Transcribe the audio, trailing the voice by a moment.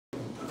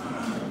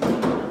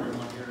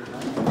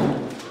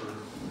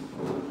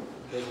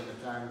taking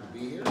the time to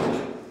be here,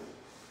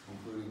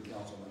 including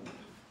council members.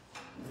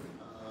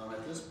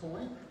 At this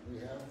point, we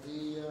have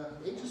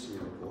the agency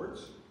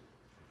reports.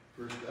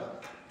 First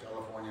up,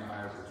 California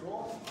Highway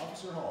Patrol,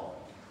 Officer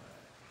Hall.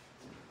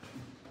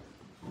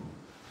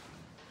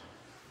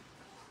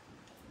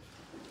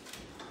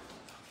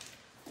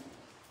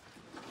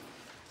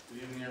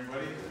 Good evening,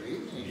 everybody. Good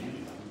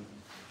evening.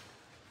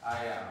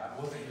 I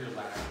wasn't here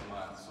last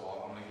month,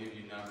 so I'm going to give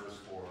you numbers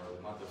for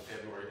the month of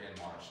February and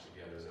March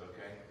together. Is that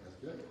okay? That's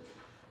good.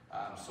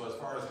 So as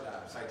far as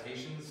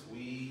citations,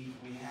 we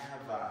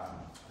have, I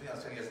think I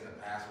was telling you guys in the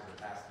past, over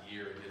the past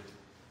year,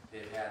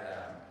 it had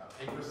a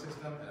paper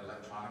system, an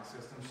electronic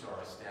system, so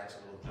our stats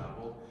are a little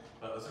jumbled,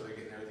 but let's say we're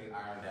getting everything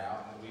ironed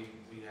out, and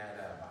we had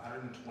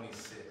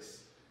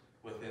 126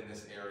 within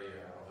this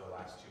area over the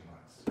last 2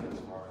 months, as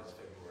far as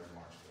February and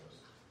March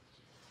goes.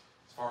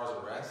 As far as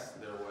arrests,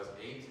 there was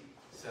 8,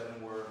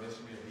 7 were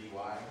misdemeanor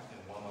DUI, and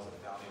 1 was a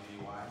felony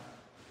DUI.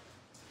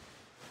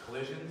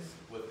 Collisions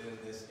within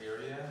this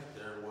area,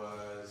 there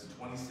was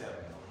 27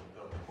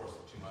 over the course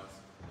of 2 months.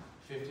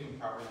 15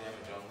 property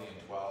damage only,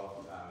 and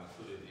 12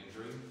 included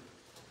injury,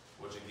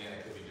 which again,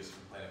 it could be just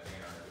complaint of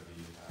pain or it could be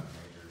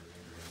major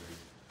injury.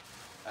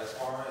 As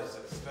far as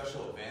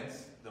special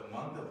events, the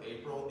month of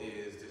April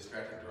is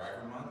Distracted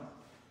Driver Month.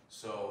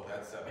 So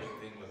that's a big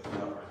thing with the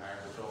California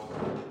Highway Patrol.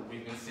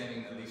 We've been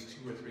sending at least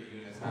 2 or 3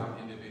 units out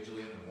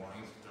individually in the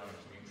mornings during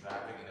commute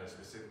traffic, and they're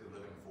specifically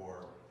looking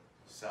for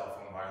cell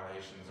phone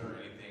violations or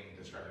anything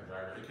distracted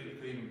driver. It could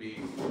even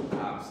be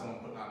someone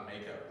putting on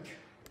makeup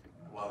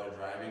while they're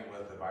driving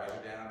with the visor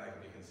down. That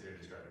can be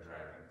considered distracted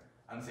driving.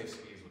 Unsafe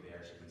speed is what they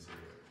actually consider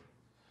it.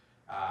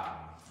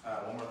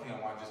 One more thing I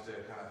want just to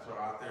kind of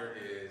throw out there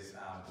is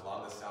a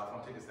lot of the cell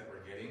phone tickets that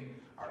we're getting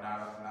are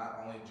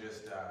not only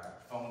just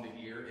phone to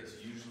ear,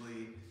 it's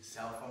usually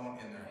cell phone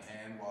in their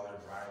hand while they're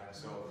driving.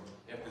 So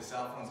if the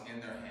cell phone's in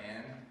their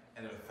hand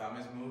and their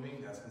thumb is moving,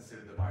 that's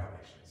considered the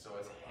violation. So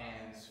it's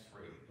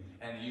hands-free.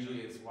 And usually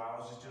it's, well, I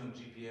was just doing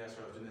GPS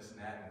or I was doing this and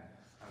that,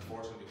 and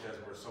unfortunately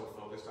because we're so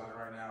focused on it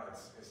right now,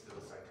 it's still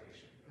a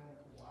citation.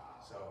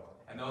 Wow. So,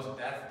 and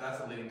that's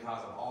the leading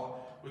cause of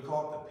all, we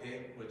call it the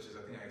pit, which is,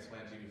 I think I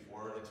explained to you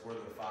before, it's where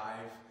the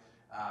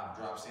 5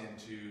 drops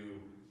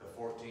into the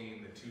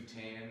 14, the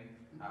 210,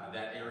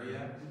 that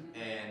area,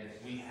 and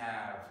we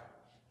have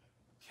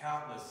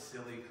countless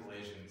silly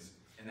collisions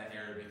in that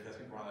area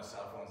because people are on their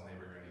cell phones and they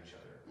rear-end each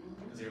other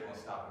because everyone's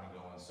stopping and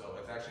going. So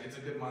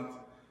it's a good month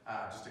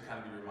just to kind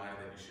of be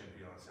reminded that you shouldn't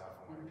be on the cell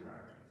phone when you're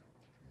driving.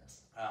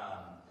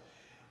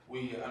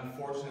 We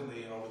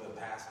unfortunately over the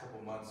past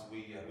couple months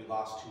we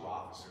lost 2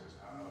 officers.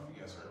 I don't know if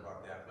you guys heard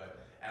about that,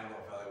 but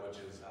Antelope Valley,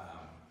 which is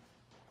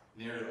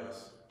near to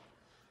us,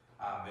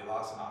 they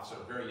lost an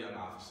officer, a very young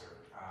officer.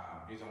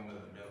 He's only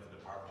been with the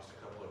department just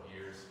a couple of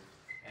years,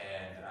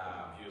 and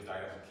he was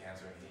diagnosed with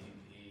cancer. And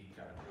he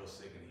got real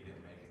sick, and he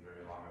didn't make it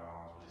very long at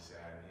all. It's really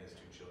sad. And he has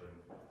 2 children.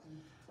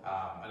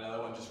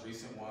 Another one, just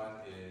recent one,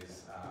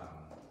 is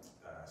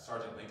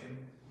Sergeant Lincoln.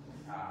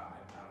 And I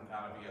don't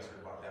know if you guys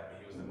heard about that,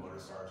 but he was the motor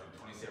sergeant,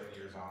 27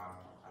 years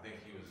on. I think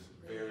he was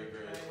very,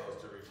 very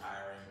close to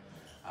retiring.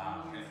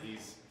 And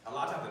he's a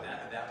lot of times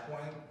at that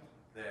point,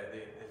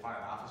 they find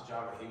an office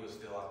job, but he was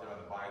still out there on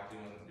the bike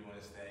doing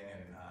his thing,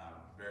 and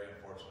very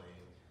unfortunately,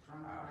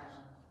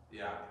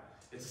 yeah,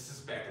 it's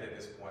suspected at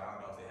this point. I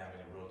don't know if they have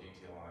any real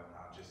detail on it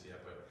just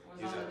yet, but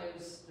was on the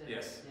news.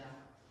 Yes. Yeah.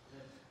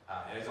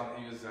 He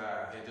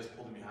had just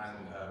pulled him behind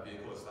a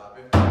vehicle to stop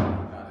it.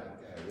 Got it.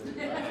 Okay, Did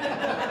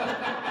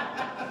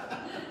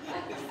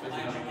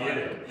you get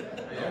it?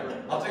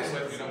 Yeah. I'll take it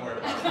with me. Don't worry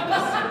about it.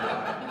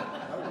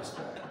 no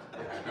respect.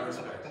 Yeah, no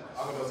respect.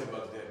 I'll go see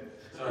Bugs dead.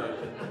 Sorry.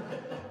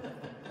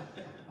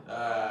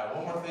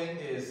 One more thing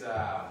is,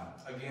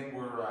 again,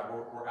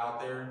 we're out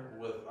there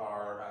with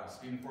our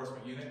speed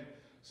enforcement unit.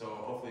 So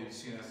hopefully you've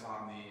seen us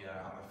on the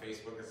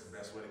Facebook. That's the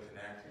best way to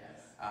connect.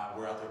 Yes.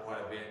 We're out there quite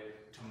a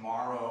bit.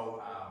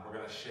 Tomorrow, we're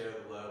going to share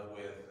the love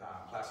with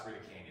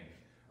Placerita Canyon.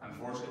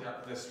 Unfortunately,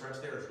 the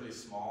stretch there is really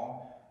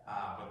small,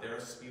 but their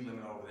speed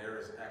limit over there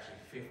is actually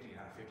 50,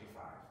 not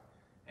 55.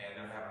 And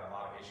they're having a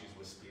lot of issues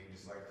with speed,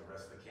 just like the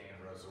rest of the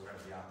canyon road. So we're going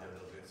to be out there a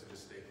little bit. So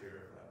just stay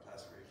clear of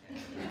Placerita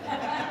Canyon.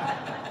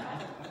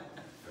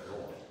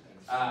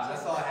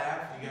 That's all I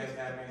have. You guys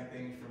have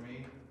anything for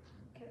me?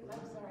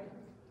 I'm sorry.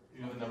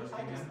 You know the numbers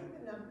came in? I just need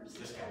the numbers.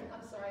 Yes,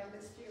 I'm sorry, I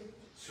missed you.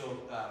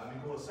 So let me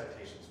go with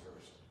citations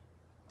first.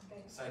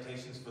 Okay.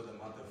 Citations for the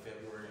month of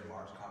February and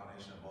March,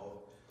 combination of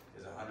both,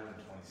 is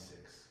 126.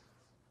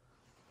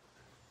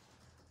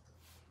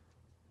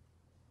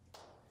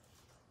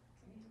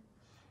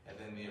 And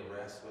then the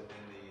arrests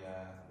within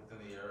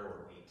the area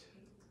were 8.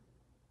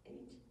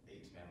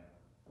 8, ma'am.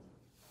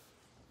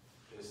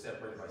 It was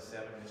separated by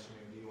 7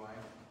 misdemeanor DUI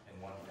and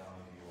 1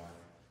 felony DUI.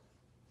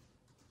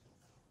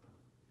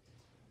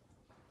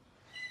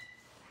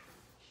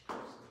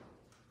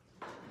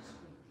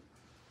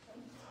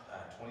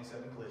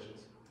 27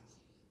 collisions,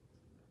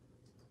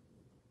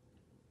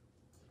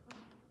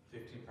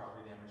 15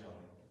 property damage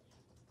only,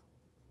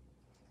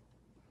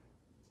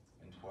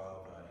 and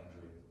 12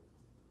 injury.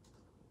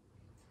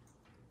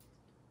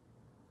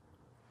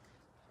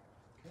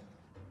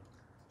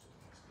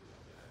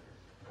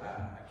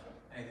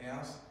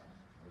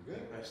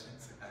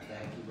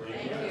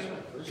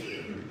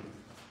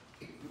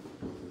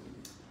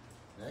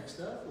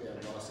 Next up, we have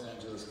Los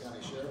Angeles County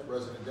Sheriff,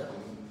 Resident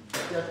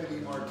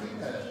Deputy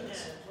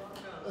Martinez.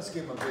 Let's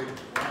give him a big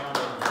round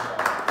of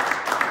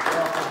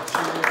welcome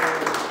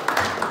cheers.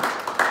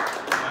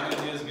 I'm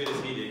gonna do as good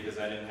as he did because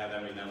I didn't have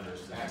that many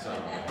numbers today. So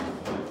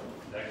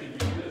that could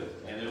be good.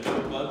 And there's no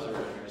bugs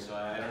around here, so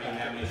I don't even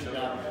have any sugar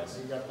guys.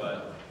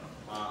 But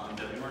I'm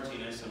Deputy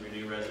Martinez. I'm your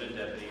new resident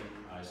deputy.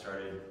 I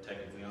started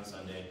technically on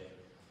Sunday.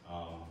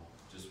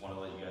 Just want to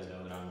let you guys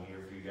know that I'm here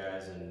for you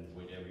guys, and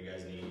whatever you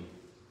guys need,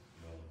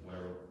 you know,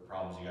 whatever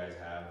problems you guys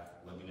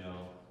have, let me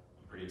know.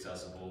 I'm pretty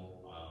accessible.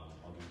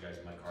 I'll give you guys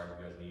my card if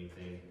you guys need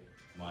anything.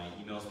 My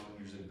email's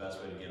usually the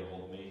best way to get a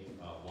hold of me.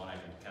 One, I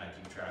can kind of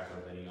keep track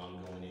of any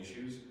ongoing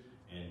issues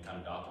and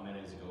kind of document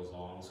it as it goes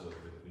along. So if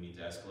we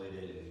need to escalate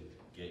it and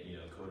get, you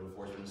know, code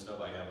enforcement and stuff,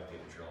 I have a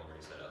paper trail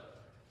already set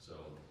up. So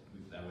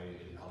that way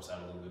it helps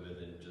out a little bit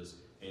than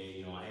just,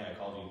 hey, you know, hey, I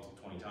called you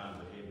 20 times,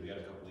 but hey, we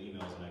got a couple of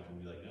emails, and I can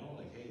be like, no,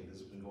 like, hey,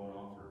 this has been going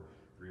on for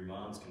 3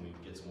 months. Can we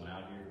get someone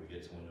out here? Can we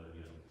get someone to,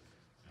 you know,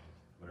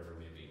 whatever it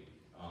may be.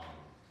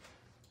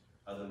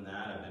 Other than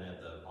that, I've been at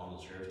the Palm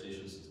Beach Sheriff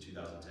Station since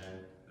 2010.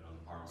 Been on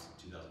the department since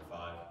 2005.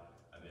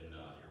 I've been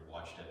your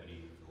watch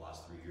deputy for the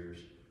last 3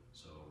 years.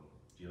 So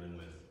dealing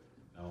with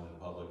not only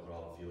the public, but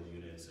all the field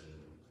units and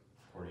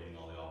coordinating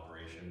all the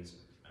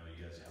operations. I know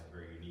you guys have a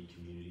very unique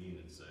community,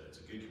 and it's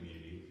a good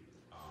community.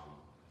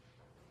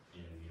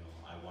 And you know,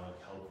 I want to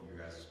help your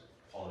guys'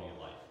 quality of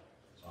life.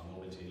 So I'm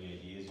open to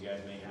any ideas you guys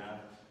may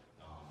have.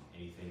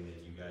 Anything that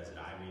you guys, that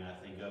I may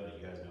not think of, that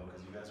you guys know,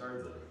 because you guys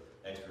are the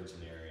experts in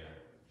the area.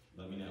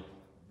 Let me know.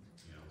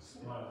 You know.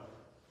 Smile.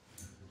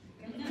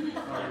 There we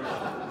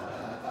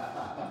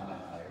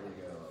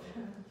go.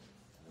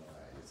 All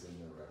right, it's in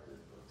the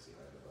record books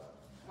right about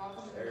now.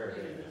 Welcome to There the it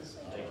community. is.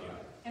 Thank you.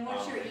 And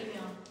what's your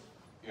email?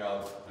 Here,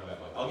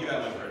 I'll give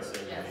out my card. So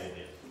Yes.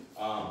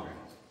 oh,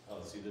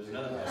 see, there's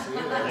another one. See,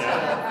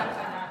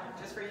 that's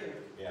Just for you.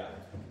 Yeah.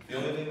 The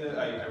only thing that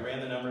I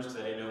ran the numbers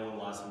because I didn't know when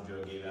the last time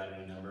Joe gave out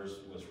any numbers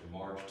was from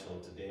March till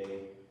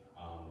today.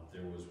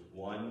 There was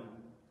one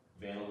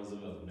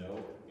vandalism of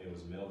note. It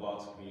was a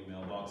mailbox, community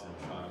mailbox, and it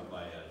was shot up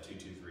by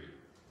 223.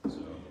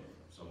 So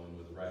someone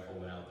with a rifle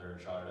went out there and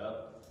shot it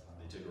up.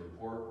 They took a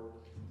report,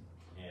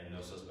 and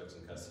no suspects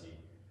in custody.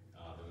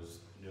 There was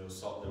no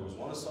assault. There was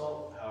one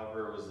assault.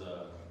 However, it was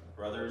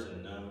brothers,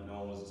 and no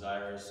one was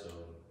desirous, so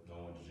no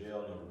one went to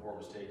jail. No report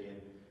was taken.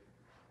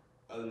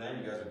 Other than that,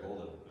 you guys are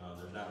golden.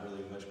 There's not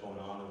really much going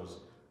on. There was,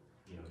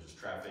 you know, just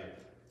traffic,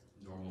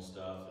 normal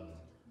stuff, and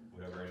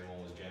whatever anyone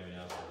was jamming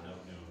up, but no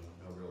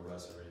real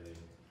arrests or anything.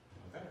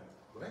 Okay.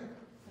 great.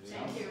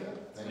 Thank you.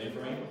 Thank Anything you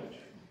for me? very much.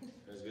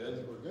 Guys I good?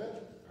 think we're good.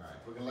 All right.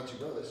 We're gonna let you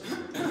go this year.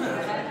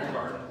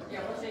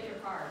 Yeah, we'll take your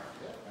card.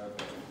 Yeah,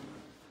 okay.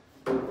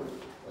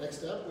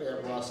 Next up, we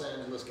have Los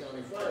Angeles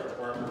County Fire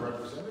Department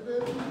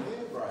Representative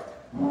Ian Bright.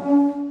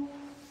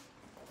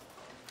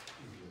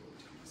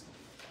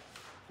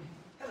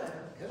 Hello.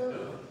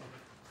 Hello.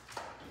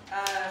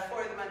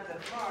 For the month of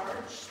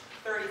March,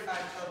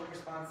 35 total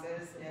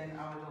responses in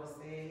Agua Dulce,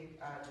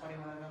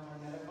 21 of them were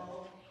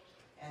medical,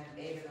 and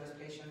 8 of those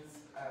patients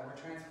were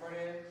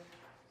transported.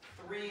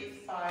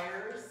 3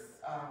 fires,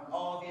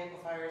 all vehicle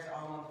fires,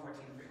 all on the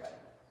 14 freeway.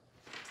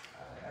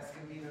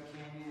 Escondido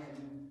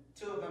Canyon,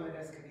 2 of them at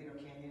Escondido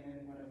Canyon,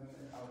 and 1 of them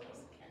at Agua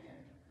Dulce Canyon.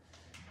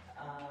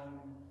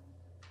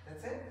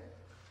 That's it.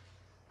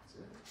 That's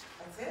it.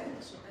 That's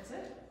it. That's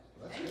it.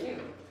 That's Thank good. you.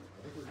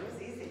 I think we're It was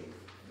good. easy.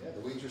 Yeah,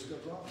 the weeds are still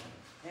growing.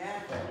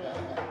 Yeah.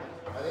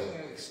 Are they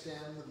gonna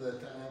extend the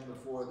time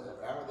before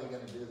that? How are they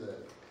gonna do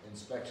the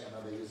inspection? I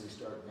know they usually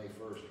start May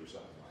 1st or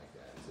something like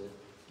that. Is it,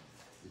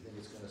 you think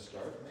it's gonna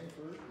start May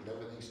 1st? Is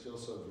everything still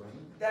so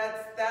green?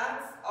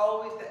 That's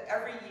always,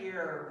 every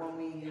year when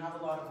we have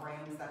a lot of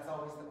rains, that's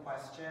always the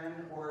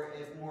question, or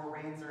if more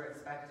rains are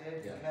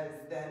expected, Yeah. because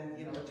then,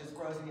 you know, it just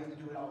grows and you have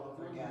to do it all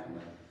over again.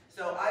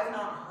 So I've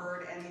not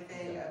heard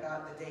anything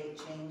about the date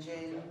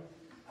changing,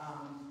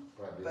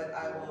 Probably. but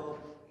I will,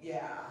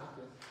 yeah.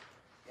 Okay.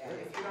 Yeah,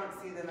 if you don't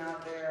see them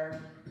out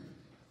there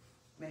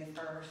May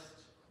 1st,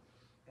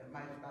 it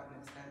might have gotten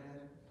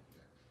extended.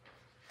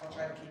 I'll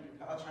try to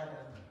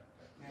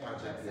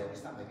send you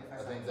something if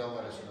I think they'll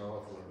let us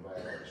know if we're in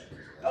violation.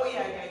 Oh,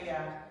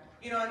 yeah.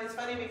 You know, and it's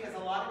funny because a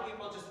lot of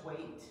people just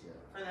wait Yeah.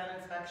 for that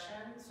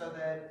inspection so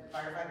that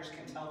firefighters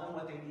can tell them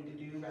what they need to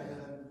do rather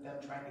than them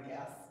trying to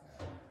guess.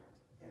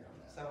 You know,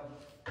 so,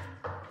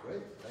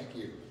 Great, thank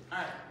you. all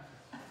right.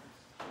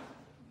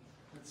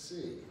 Let's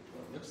see,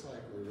 well, it looks like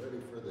we're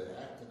ready for the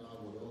Acton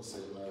Agua Dulce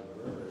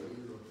Library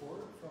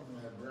report from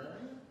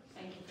librarian.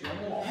 Thank you.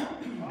 Jim Wall.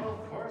 Oh,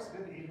 of course.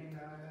 Good evening,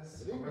 guys.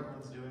 Good evening. Hope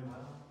everyone's doing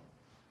well.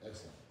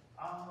 Excellent.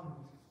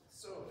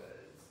 So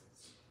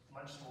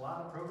it's a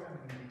lot of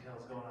programming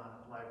details going on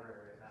at the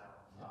library right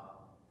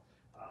now.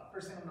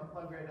 First thing I'm going to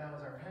plug right now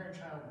is our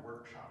parent-child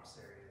workshop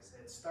series.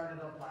 It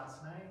started up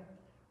last night.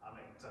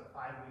 It's a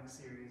 5-week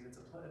series. It's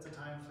a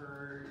time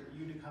for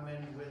you to come in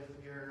with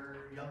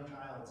your young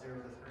child, 0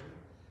 to 3.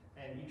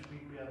 And each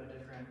week we have a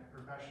different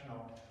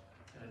professional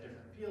in a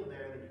different field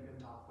there that you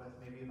can talk with,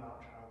 maybe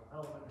about child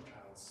development, or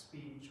child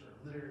speech, or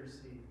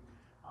literacy,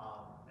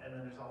 And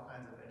then there's all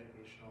kinds of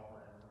educational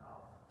and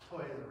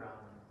toys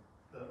around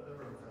the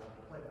room for them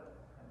to play with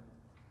and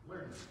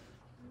learn.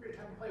 Great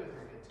time to play with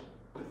your kids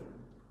with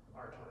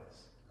our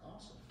toys.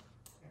 Awesome.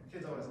 And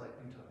kids always like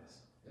new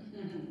toys.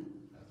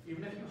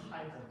 Even if you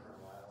hide them for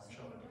a while and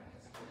show them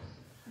things.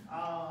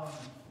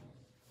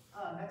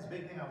 Next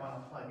big thing I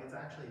want to plug, it's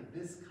actually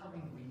this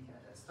coming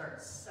weekend. It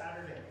starts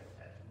Saturday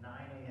at 9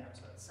 a.m.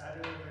 So it's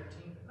Saturday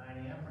 13th at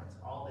 9 a.m. Runs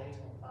all day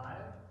till 5.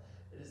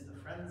 It is the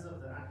Friends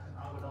of the Acton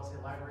Agua Dulce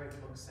Library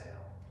book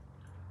sale.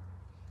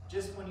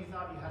 Just when you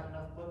thought you had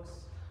enough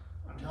books,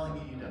 I'm telling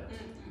you, you don't.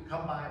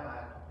 Come by, buy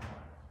a couple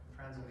more. Your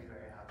friends will be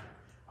very happy.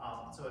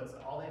 So it's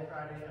all day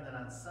Friday, and then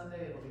on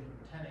Sunday it'll be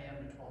from 10 a.m.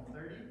 to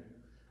 12:30.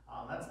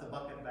 That's the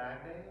bucket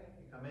bag day.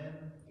 You come in,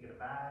 you get a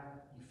bag,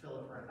 you fill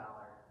it for $1.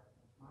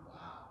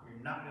 Wow.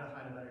 You're not gonna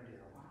find a better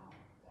deal. Wow.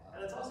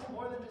 And it's also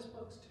more than just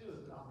books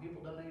too.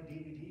 People donate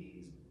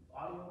DVDs,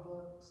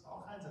 audiobooks,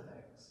 all kinds of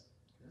things.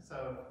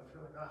 So if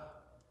you're like,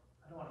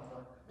 I don't want a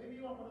book, maybe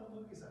you want one of the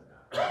movies I've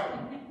got.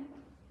 Okay.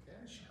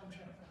 You should come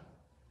check it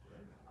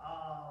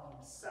out.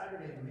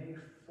 Saturday, May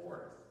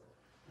 4th,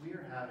 we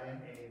are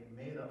having a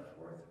May the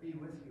 4th Be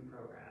With You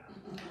program.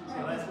 So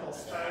a nice little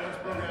Star Wars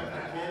program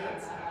for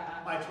kids.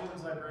 My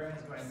children's librarian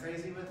is going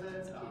crazy with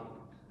it.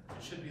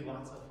 It should be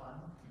lots of fun.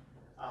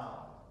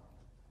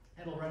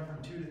 It'll run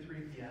from 2 to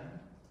 3 p.m.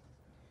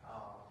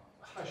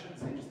 I shouldn't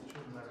say just the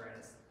children's librarian,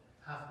 it's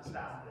half the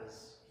staff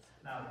is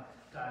now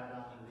dived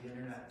onto the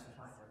internet to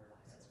find everything.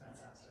 That's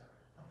fantastic.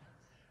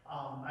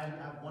 I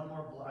have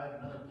I have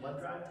another blood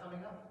drive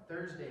coming up,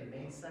 Thursday,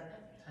 May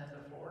 2nd, 10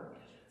 to 4.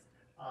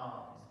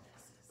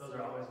 Those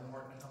are always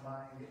important to come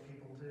by and get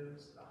people to.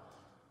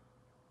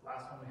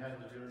 Last one we had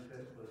was really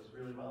good, was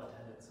really well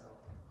attended, so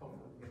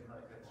hopefully we can get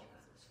another good one.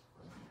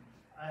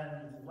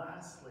 And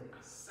lastly,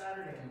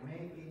 Saturday,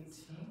 May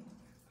 18th,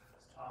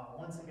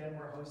 once again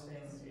we're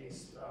hosting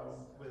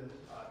with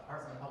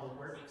Department of Public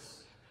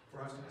Works,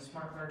 we're hosting a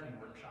smart parking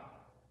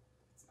workshop.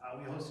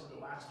 We hosted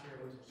it last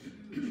year, it was a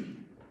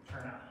huge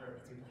turnout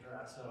for people for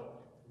that, so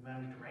we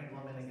managed to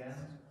wrangle them in again.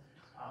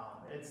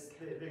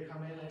 They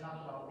come in, they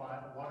talk about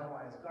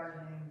water-wise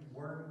gardening,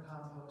 worm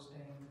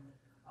composting,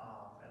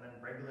 and then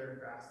regular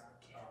grass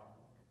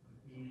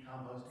weed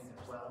composting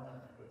as well,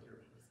 with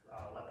your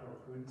leftover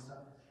food and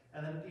stuff.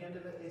 And then at the end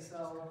of it, they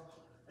sell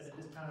at a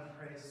discounted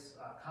price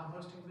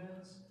composting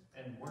bins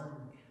and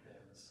worm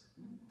bins.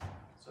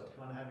 So if you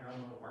want to have your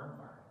own little worm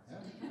farm,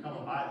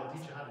 come by, they'll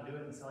teach you how to do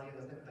it and sell you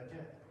the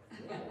kit.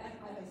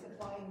 Are they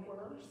supplying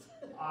worms?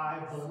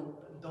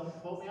 Don't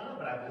quote me on it,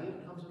 but I believe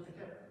it comes with the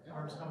kit.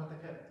 Worms come with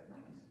the kit.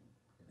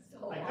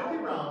 So I could be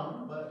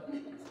wrong, but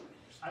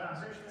I'm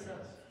pretty sure it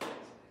does.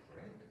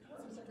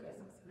 worms are good.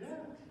 Yeah.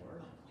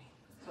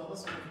 So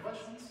unless there are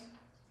questions?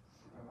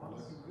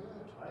 Looking good.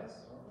 Twice?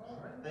 All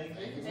right. Thank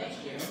you. Thank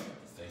you, Jim.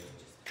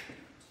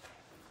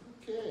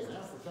 Okay,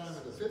 now for time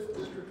of the 5th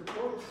District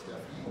Report,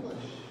 Stephanie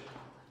English.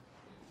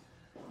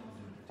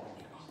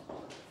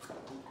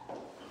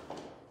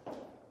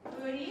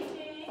 Good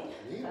evening.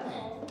 Good evening.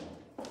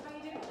 How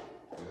you doing?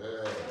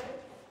 Good.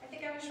 I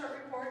think I have a short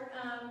report.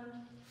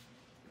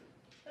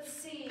 Let's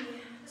see,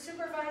 the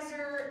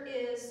supervisor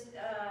is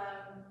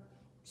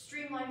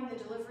streamlining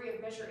the delivery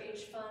of Measure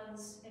H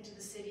funds into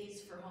the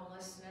cities for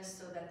homelessness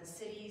so that the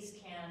cities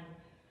can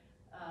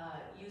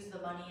use the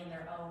money in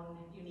their own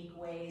unique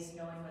ways,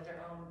 knowing what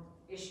their own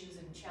issues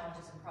and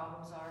challenges and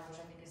problems are, which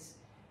I think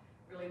is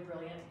really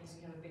brilliant because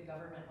you have a big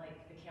government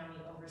like the county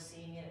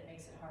overseeing it. It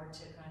makes it hard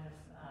to kind of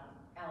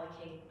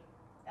allocate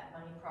that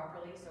money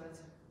properly, so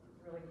it's a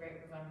really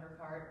great move on her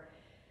part.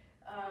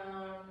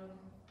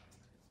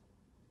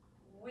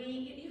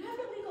 You have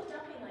illegal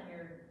dumping on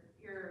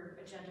your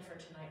agenda for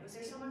tonight. Was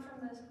there someone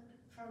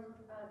from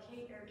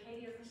Katie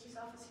or Christie's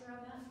office here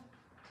on that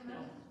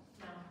tonight?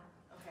 No.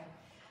 Okay.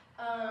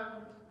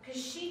 Because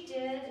she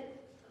did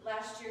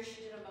last year.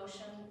 She did a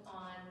motion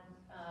on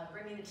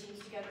bringing the teams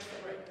together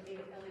for the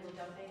illegal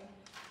dumping,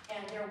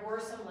 and there were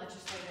some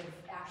legislative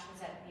actions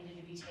that needed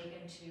to be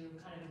taken to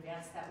kind of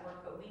advance that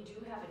work. But we do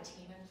have a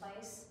team in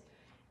place.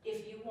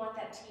 If you want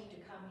that team to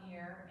come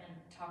here and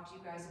talk to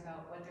you guys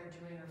about what they're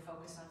doing or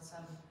focus on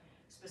some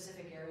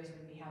specific areas,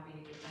 we'd be happy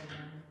to get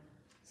them in.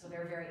 So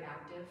they're very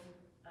active.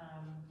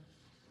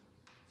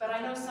 But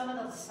I know some of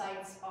those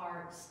sites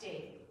are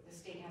state. The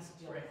state has to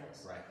deal with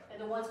those. Right. And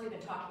the ones we've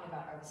been talking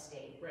about are the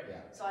state. Right.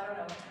 Yeah. So I don't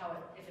know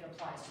if it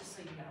applies, just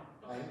so you know.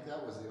 I think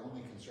that was the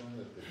only concern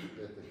that the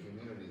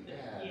community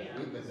had, that Yeah.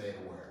 we've been made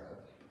aware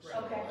of.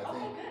 So Okay, I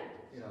think, good.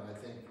 I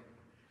think,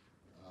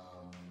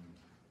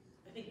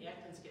 I think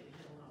Acton's getting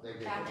hit a lot. they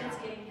get. Acton's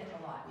getting hit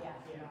a lot, yeah.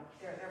 Yeah.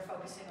 They're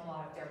focusing a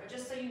lot up there, but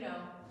just so you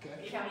know, the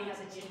Okay. county has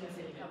a team if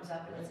it comes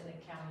up and it's in a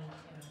county,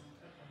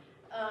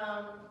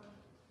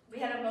 We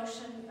had a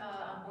motion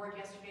on board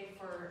yesterday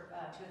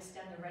to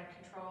extend the rent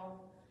control,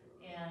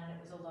 and it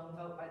was a lone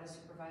vote by the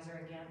supervisor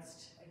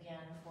against,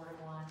 again,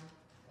 4-1.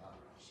 Wow.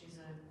 She's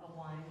a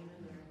one.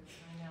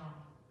 I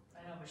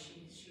know, but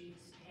she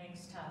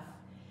hangs tough.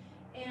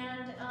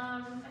 And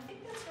I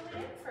think that's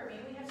really it for me.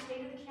 We have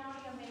State of the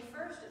County on May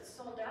 1st. It's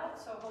sold out,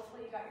 so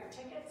hopefully you got your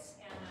tickets.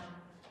 And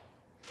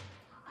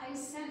I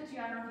sent you,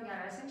 I don't know if you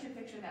got it, I sent you a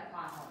picture of that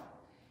pothole.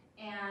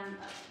 And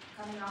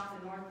coming off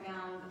the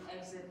northbound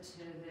exit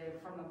to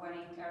from the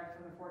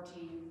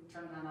 14,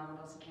 turning on Agua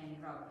Dulce Canyon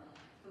Road.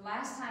 The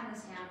last time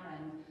this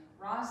happened,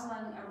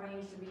 Rosalind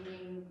arranged a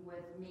meeting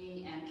with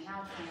me and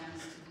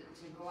Caltrans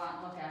to go out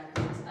and look at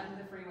it. It's under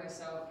the freeway,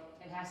 so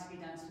it has to be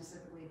done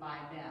specifically by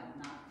them,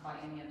 not by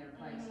any other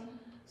place.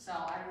 So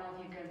I don't know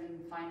if you can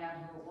find out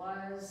who it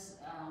was.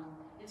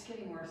 It's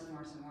getting worse and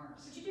worse and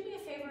worse. would you do me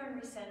a favor and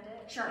resend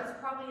it? Sure. It's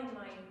probably in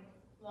my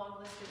long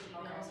list of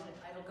emails, Okay.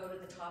 and it'll go to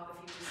the top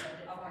if you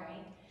resend it for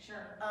me.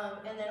 Sure.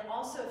 And then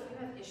also, if you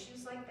have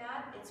issues like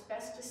that, it's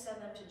best to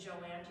send them to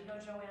Joanne. Do you know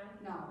Joanne?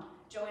 No.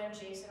 Joanne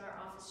Jace in our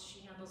office,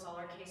 she handles all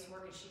our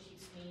casework and she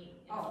keeps me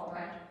Oh,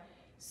 okay. informed.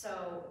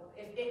 So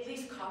if, at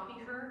least copy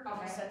her if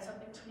Okay. you send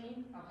something to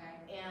me. Okay.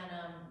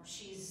 And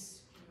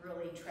she's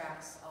really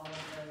tracks all of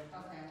the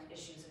Okay.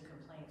 issues and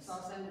complaints. So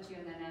I'll send it to you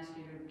and then ask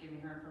you to give me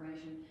her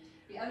information.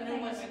 The You other know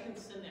thing what, is, I can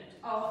send that to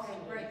you. oh, okay,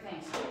 great,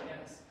 thanks.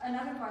 Yes.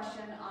 Another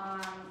question,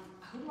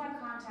 who do I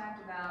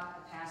contact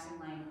about a passing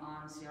lane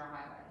on Sierra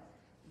Highway?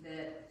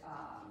 That,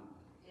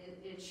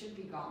 it should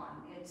be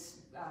gone. It's,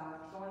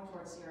 going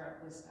towards Sierra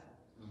Vista.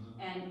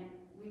 And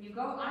when you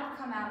go, I've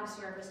come out of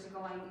Sierra Vista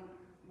going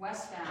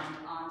westbound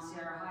on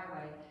Sierra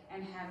Highway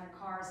and have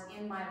cars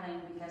in my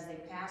lane because they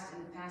passed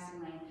in the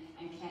passing lane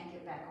and can't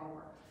get back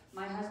over.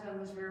 My husband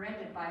was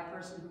rear-ended by a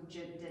person who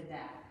did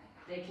that.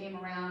 They came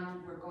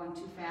around, were going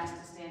too fast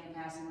to stay in the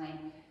passing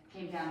lane,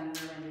 came down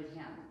and rear-ended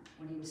him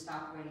when he was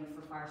stopped waiting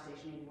for Fire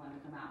Station 81 to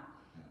come out.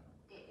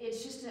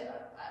 It's just,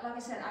 like I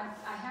said,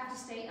 I have to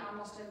stay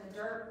almost in the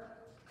dirt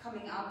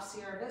coming up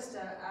Sierra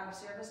Vista, out of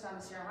Sierra Vista on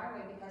the Sierra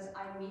Highway because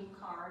I meet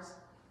cars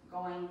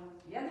going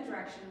the other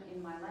direction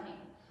in my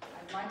lane.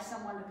 I'd like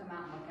someone to come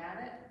out and look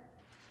at it.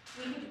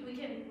 We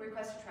can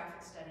request a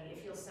traffic study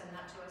if you'll send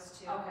that to us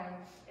too. Okay.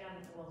 And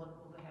we'll be happy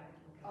to look at it.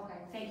 Okay,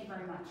 thank you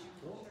very much.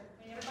 Cool. Sure.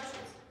 Any other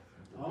questions?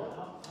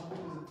 How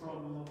big is the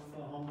problem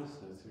of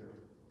homelessness here?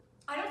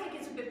 I don't think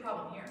it's a big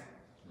problem here.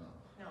 No.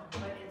 No,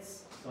 but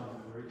it's,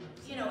 Something very.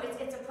 you know,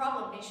 it's a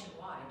problem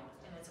nationwide,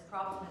 and it's a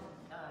problem in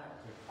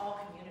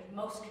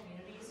most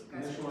communities. You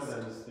guys are Nationwide, I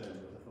just understand,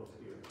 but the folks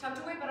here.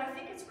 tucked away, but I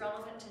think it's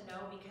relevant to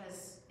know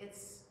because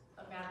it's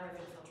a matter of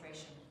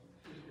infiltration.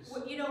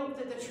 What, you know,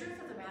 the truth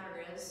of the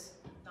matter is,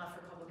 not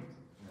for public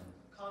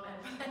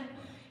comment,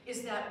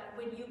 is that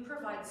when you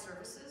provide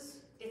services,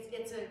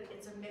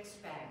 it's a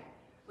mixed bag.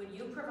 When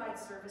you provide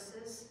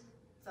services,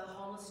 the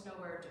homeless know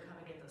where to come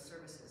and get those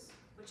services,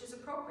 which is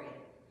appropriate.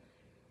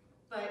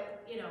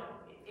 But, you know,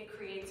 it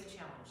creates a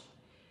challenge.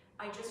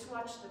 I just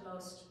watched the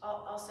most,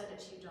 I'll send it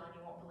to you, Don, you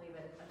won't believe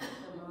it, but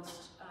the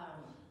most,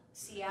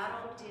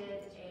 Seattle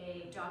did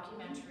a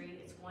documentary,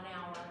 it's 1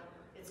 hour,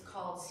 it's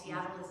called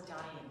Seattle is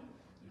Dying.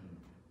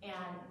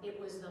 And it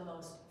was the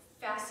most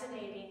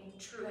fascinating,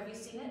 true, have you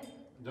seen it?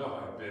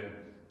 No, I've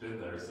been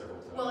there several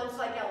times. Well, it's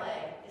like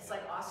LA, it's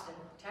like Austin,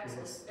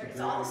 Texas, it's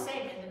all the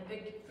same in the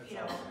big, you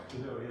know,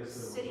 Yes,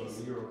 cities.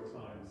 New York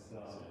Times,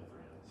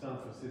 San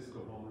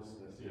Francisco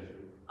homelessness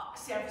issue.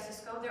 San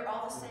Francisco, they're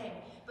all the same,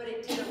 but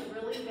it did a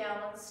really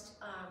balanced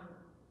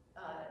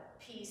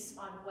piece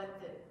on what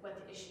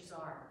the issues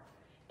are.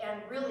 And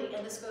really,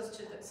 and this goes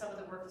to some of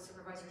the work the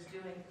supervisor's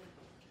doing,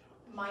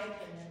 my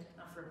opinion,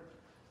 not for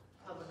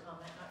public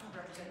comment, not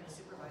representing the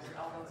supervisor,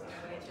 although in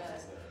a way it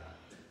does.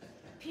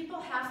 People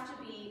have to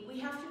be, we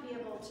have to be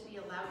able to be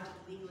allowed to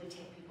legally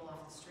take people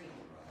off the street.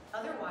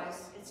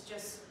 Otherwise, it's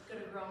just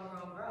gonna grow and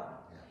grow and grow.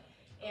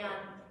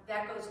 And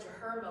that goes to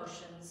her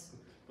motions.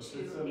 But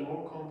it's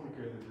more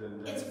complicated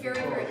than that. It's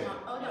very, very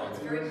it's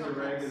very During the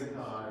complex. Reagan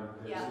time,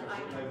 Yeah, I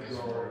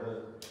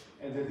know.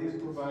 And did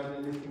these provide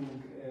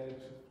anything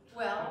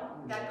Well,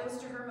 that goes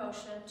to her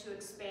motion to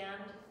expand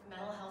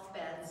mental health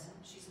beds.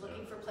 She's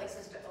looking for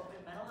places to open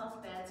mental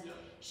health beds.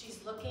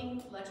 She's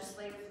looking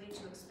legislatively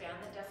to expand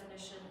the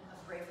definition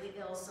of gravely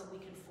ill so we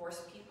can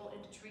force people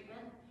into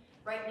treatment.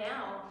 Right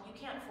now, you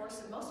can't force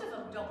them. Most of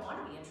them don't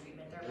want to be in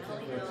treatment. They're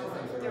mentally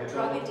ill, they're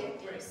drug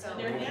addicted, so.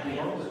 They're happy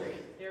on the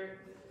street, they're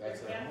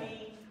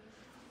happy.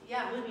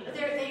 Yeah, living on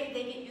they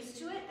get used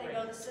to it, they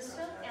know the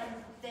system, and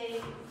they're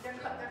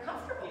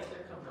comfortable. Yeah,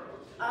 they're comfortable.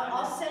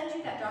 I'll send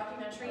you that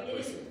documentary. It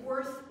is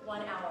worth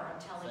 1 hour,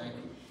 I'm telling you.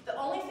 The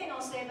only thing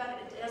I'll say about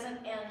it, it doesn't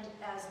end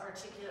as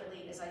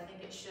articulately as I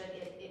think it should.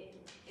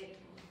 It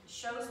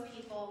shows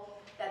people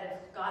that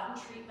have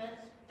gotten treatment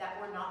that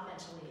were not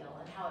mentally ill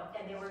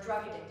and they were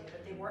drug addicted,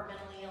 but they weren't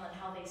mentally ill and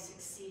how they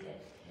succeeded.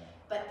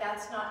 But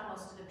that's not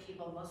most of the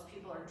people. Most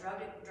people are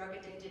drug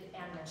addicted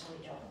and mentally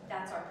ill.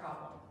 That's our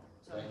problem.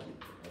 So Thank you,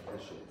 I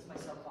appreciate it's my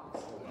soapbox.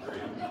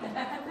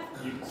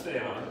 it. You can stay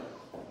on.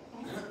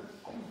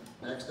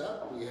 Next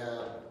up, we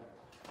have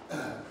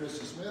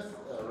Christy Smith,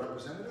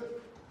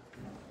 representative.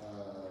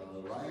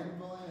 Ryan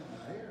Boyan,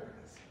 not here.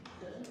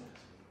 Okay,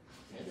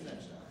 maybe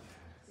next time.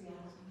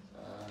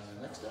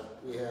 Next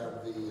up, we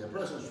have the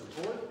president's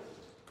report.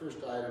 first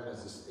item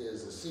is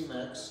the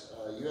CMEX.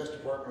 U.S.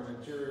 Department of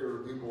Interior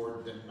Review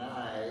Board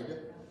denied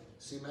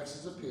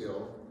CMEX's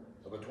appeal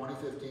of a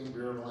 2015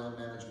 Bureau of Land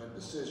Management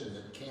decision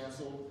that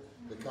canceled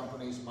the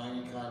company's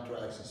mining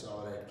contracts in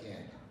Soledad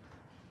Canyon.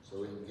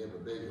 So we can give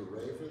a big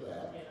hooray for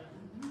that.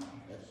 Yeah,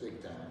 That's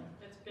big time.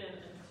 it's been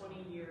a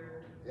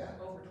 20-year, Yeah.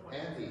 over 20.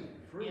 Andy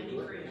Freed. Andy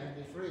Freed.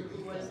 Andy Freed.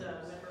 Who was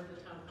a member of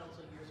the town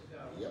council years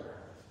ago. Yep.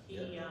 He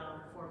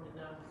formed a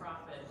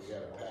nonprofit. He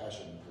had a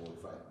passion for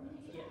fighting.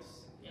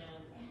 Yes,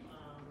 and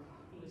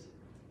he was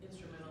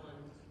instrumental in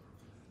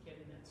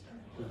getting that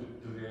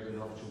started. Do they have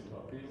an option to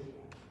appeal?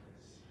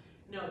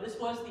 No, this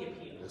was the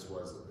appeal. This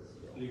was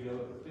the Legal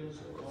appeals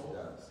are called?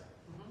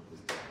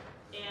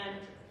 And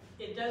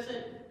it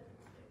doesn't,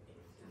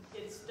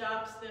 it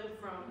stops them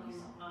from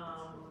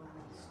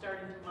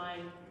starting to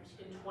mine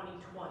in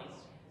 2020.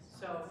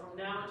 So from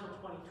now until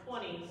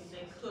 2020,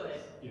 they could,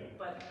 Yeah.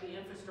 but the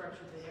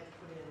infrastructure they have to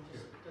put in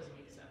just doesn't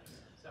make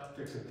sense. So,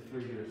 Takes it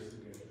 3 years to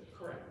get it.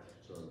 correct.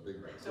 So the big,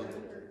 So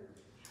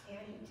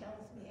Andy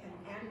tells me, and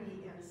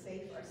Andy and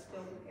SAFE are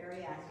still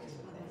very active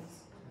in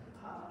this.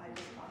 I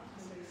just talked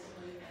to him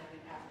recently, and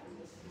after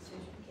this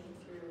decision came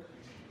through,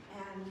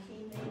 and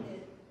he made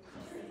it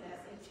clear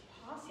that it's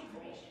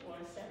possible for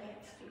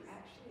CMEX to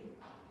actually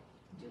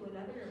do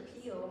another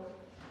appeal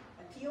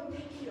the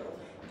appeal,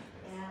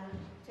 and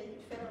take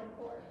it to federal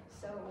court.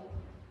 So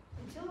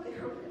until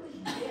they're really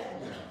dead,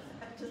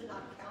 I'm just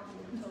not counting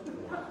them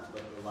totally out.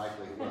 but the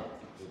likely,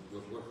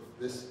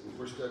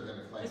 we're still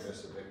gonna claim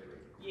this a victory.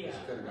 Yeah. This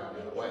could have gone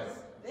the other way.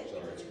 They So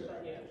can it's do, good.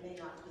 but it may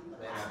not be the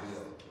May not be last.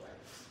 over, right?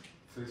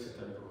 Fix it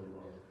and go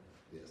wrong.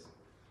 Yes.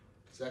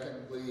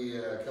 Secondly,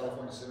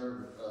 California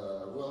Senator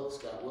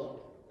Scott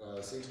Wilk,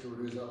 seeks to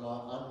reduce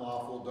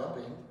unlawful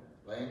dumping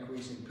by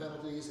increasing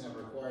penalties and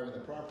requiring the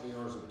property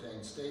owners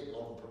obtain state and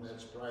local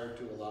permits prior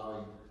to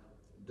allowing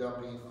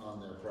dumping on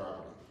their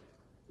property.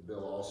 The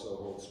bill also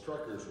holds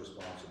truckers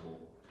responsible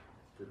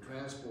for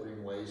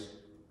transporting waste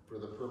for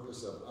the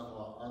purpose of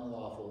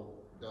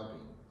unlawful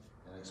dumping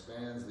and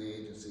expands the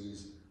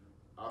agencies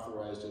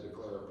authorized to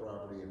declare a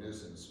property a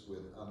nuisance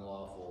with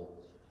unlawful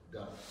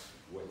dump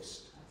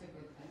waste. That's a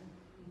good thing.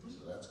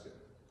 So that's good.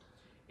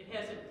 It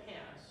hasn't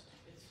passed.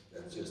 It's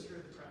That's moving just- through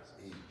the process.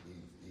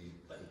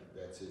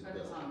 That's his But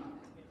it's bill. on,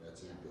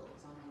 That's his bill.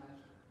 it's on the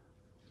list.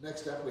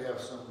 Next up, we have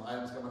some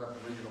items coming up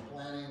in regional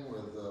planning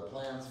with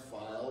plans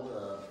filed.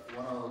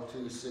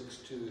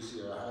 10262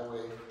 Sierra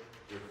Highway,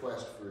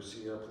 request for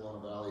Sierra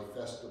Paloma Valley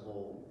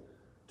Festival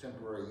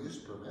temporary use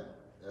permit.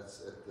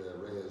 That's at the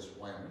Reyes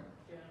Winery.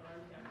 Yeah,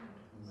 already happened.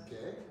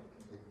 Okay,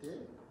 it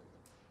did.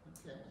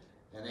 Okay.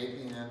 And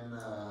APN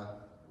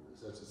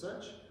such and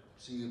such,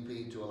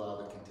 CUP to allow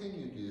the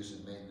continued use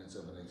and maintenance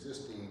of an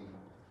existing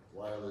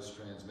wireless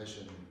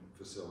transmission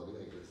facility.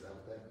 I guess that's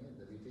what that means,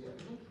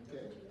 WTF?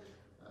 Okay.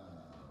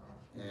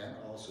 And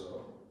also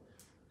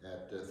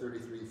at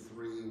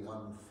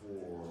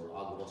 33314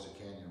 Agua Dulce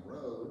Canyon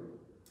Road,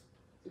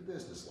 a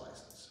business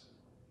license.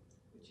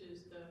 Which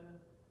is the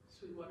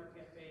Sweetwater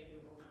Cafe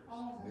New Owners.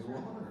 Oh, that's New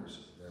right. owners.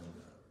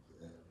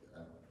 I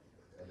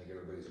think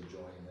everybody's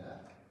enjoying that.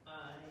 I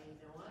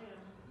know I am.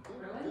 Okay,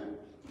 Really? good.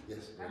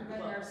 Yes. I've been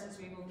there since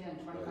we moved in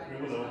 25 Right.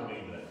 years ago.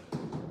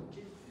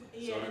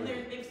 Yeah, and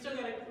they've still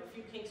got a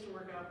few kinks to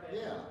work out, but.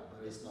 Yeah,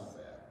 but it's not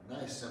bad.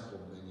 Nice, simple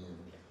menu.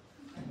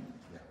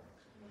 Yeah.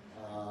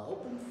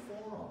 Open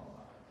forum.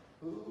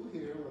 Who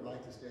here would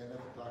like to stand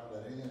up and talk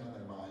about anything on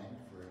their mind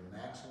for a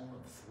maximum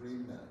of 3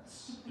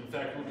 minutes? In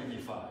fact, we'll give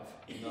you 5.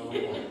 No more.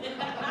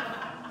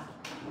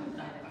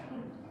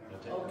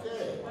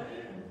 Okay,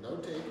 no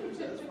takers,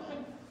 that's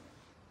fine.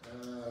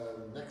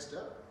 Next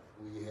up,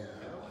 we have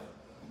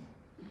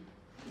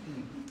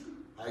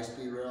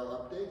high-speed rail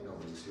update.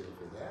 Nobody's here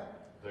for that.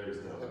 There's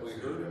no. Have we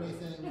heard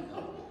anything?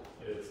 No.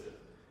 It's,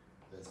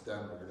 That's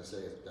done, we're gonna say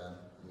it's done,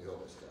 we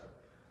hope it's done.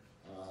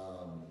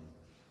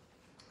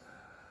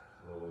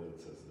 Lillian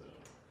says no.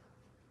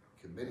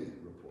 Committee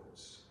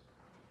reports.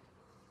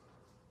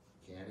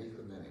 Candy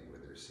Clemente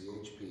with their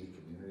CHP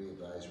Community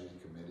Advisory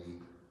Committee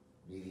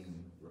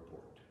meeting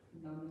report.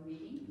 No new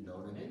meeting? No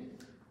new meeting.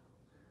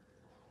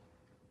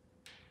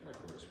 And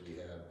of course, we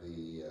have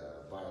the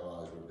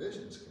Bylaws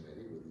Revisions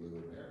Committee with Lou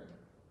and Mary.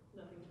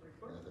 Nothing to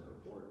report. Nothing to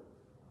report.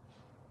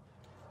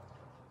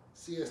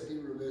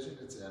 CSD revision,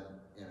 it's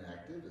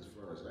inactive as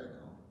far as I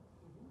know.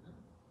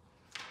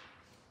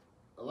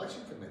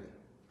 Election Committee.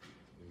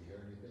 Did you hear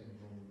anything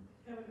from,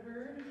 Haven't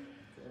heard.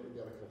 okay, we've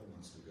got a couple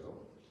months to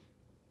go.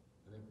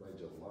 I think by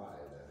July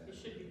that. You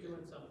should be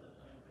doing something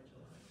by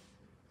July.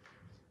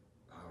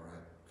 All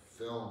right,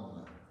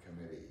 Film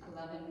Committee.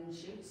 11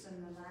 shoots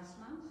in the last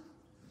month.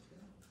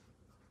 Okay.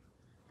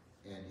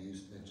 And you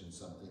mentioned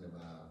something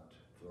about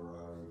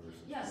Ferrari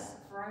versus.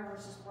 Yes, Ferrari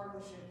versus Ford,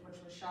 which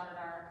was shot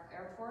at our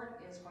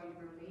airport, is going to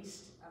be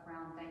released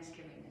around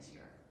Thanksgiving this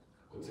year.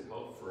 What's it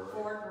called? Ferrari?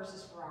 Ford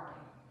versus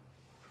Ferrari.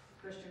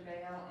 Christian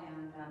Bale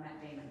and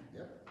Matt Damon.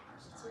 Yep, Are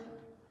that's starring.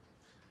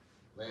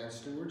 it. Land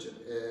Stewardship,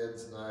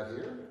 Ed's not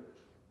here.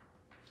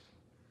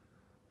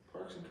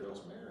 Parks and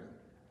Trails, Mary.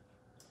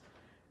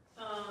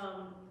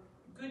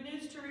 Good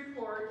news to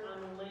report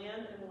on the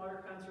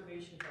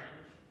Conservation Fund.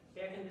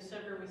 Back in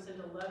December, we sent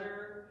a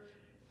letter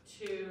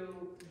to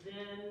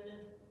then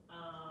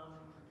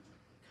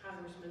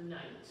Congressman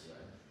Knight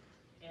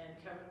and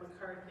Kevin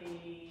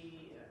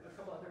McCarthy, a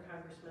couple other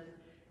congressmen,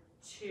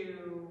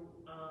 to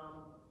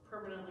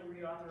permanently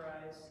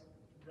reauthorize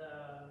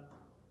the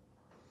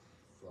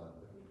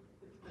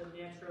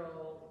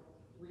Natural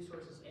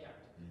Resources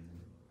Act,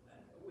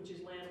 which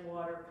is Land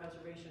Water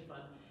Conservation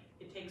Fund.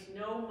 It takes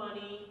no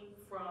money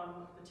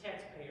from the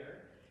taxpayer.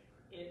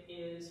 It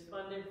is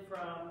funded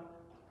from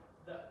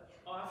the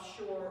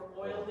offshore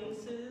oil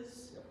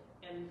leases,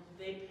 and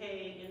they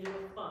pay into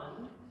a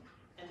fund,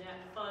 and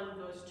that fund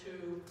goes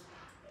to,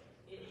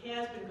 it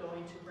has been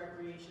going to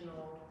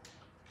recreational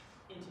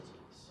entities.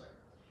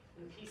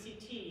 And the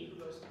PCT,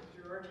 who goes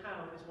through our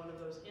town, is one of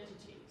those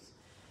entities.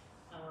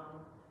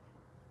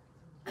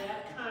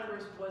 That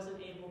Congress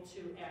wasn't able to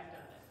act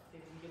on it. They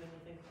didn't get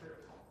anything through.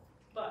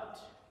 But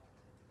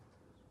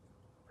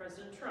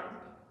President Trump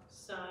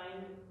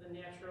signed the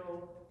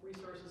Natural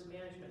Resources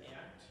Management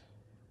Act,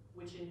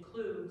 which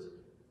includes,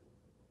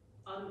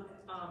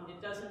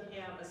 it doesn't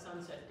have a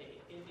sunset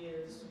date. It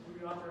is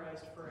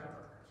reauthorized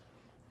forever.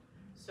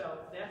 So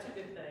that's a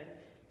good thing.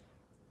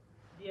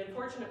 The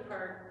unfortunate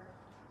part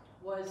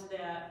was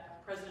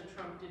that President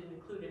Trump didn't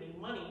include any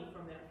money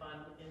from that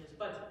fund in his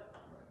budget.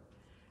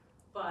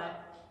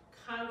 But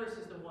Congress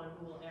is the one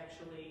who will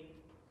actually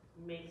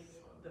make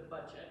the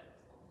budget.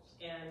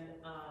 And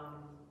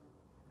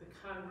the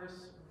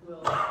Congress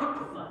will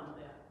fund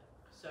that.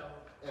 So.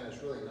 And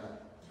it's really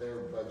not their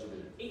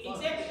budgeted funds.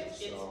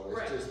 Exactly. So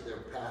right. it's just they're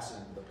passing,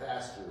 the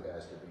pass-through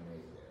has to be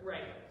made there.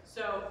 Right.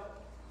 So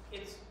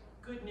it's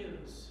good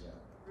news. Yeah.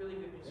 Really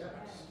good news.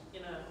 Yeah.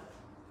 In a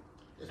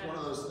It's one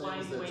of those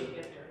things way to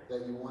get there.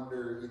 that you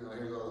wonder, you know,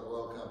 here's all the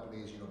oil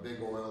companies, you know,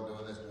 big oil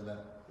doing this, doing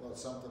that. Well,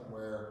 it's something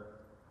where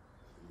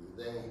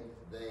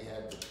they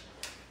had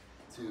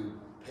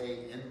to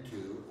pay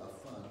into a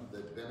fund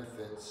that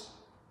benefits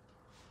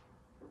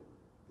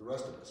the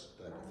rest of us,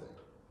 type of thing.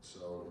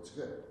 So it's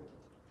good.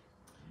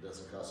 It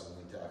doesn't cost us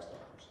any tax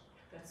dollars.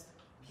 That's the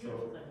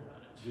beautiful thing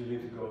about it. Do you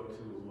need to go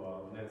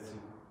to Nancy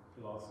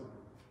Lawson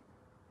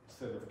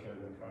instead of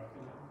Kevin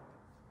McCarthy now?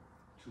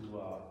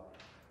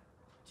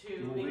 To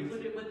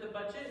include it with the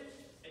budget,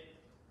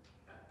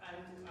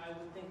 I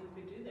would think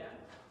we could do that.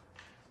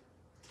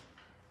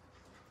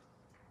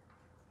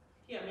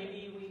 Yeah,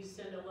 maybe we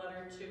send a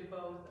letter to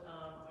both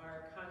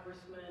our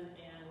congressmen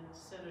and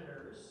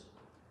senators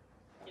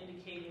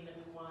indicating that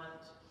we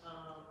want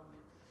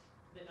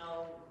the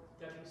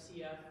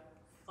LWCF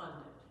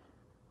funded.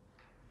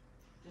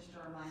 Just to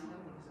remind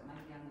them, because it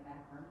might be on the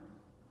back burner.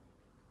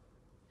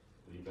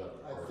 You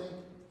got the I part. think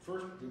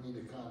first we need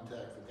to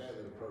contact the guy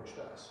that approached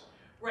us.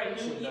 Right, We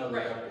should and he, know the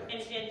right,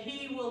 updates. and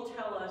he will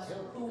tell us Yeah,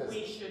 who because-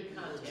 we should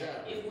contact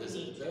Exactly, if we because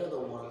need they're to. the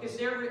ones. Because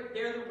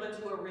they're the ones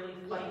who are really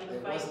fighting the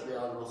It fight. wasn't the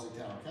Agua Dulce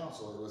Town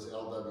Council, it was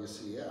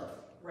LWCF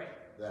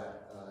Right,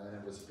 that, and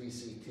it was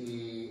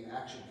PCT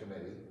Action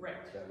Committee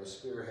right. that was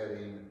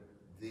spearheading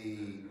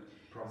the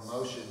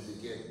promotion to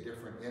get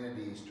different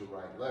entities to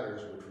write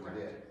letters, which we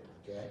did,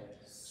 okay?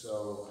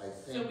 So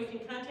I So we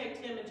think, can contact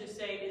him and just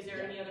say, is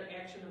there any other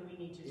action that we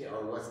need to yeah, take?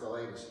 or what's the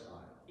latest on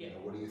it? You Yeah.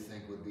 know, what do you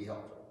think would be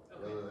helpful?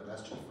 Okay. Rather than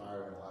us just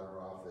firing a letter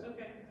off that,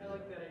 Okay, I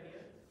like that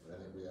idea. I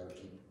think we ought to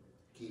keep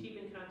Keep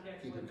in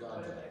contact in with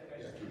whatever that contact,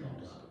 guy's yeah, keep in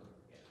name is. contact.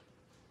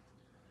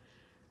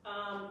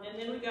 And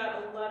then we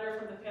got a letter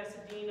from the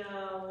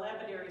Pasadena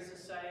Lapidary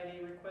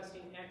Society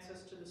requesting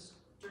access to the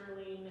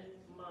Sterling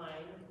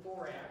Mine,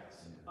 Borax,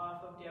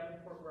 off of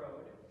Davenport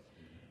Road.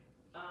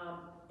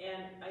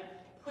 And I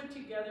put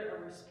together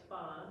a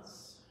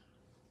response,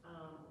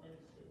 and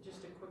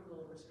just a quick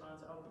little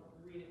response, I'll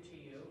read it to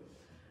you.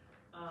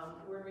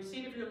 We're in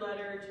receipt of your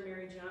letter to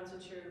Mary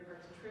Johnson, Chair of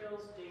Parks and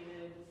Trails,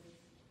 dated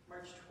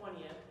March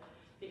 20th.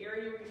 The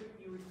area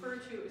you refer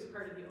to is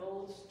part of the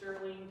old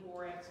Sterling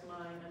Borax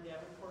Mine on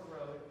Davenport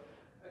Road.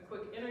 A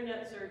quick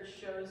internet search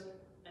shows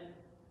an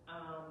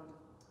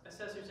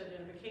assessor's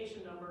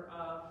identification number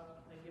of,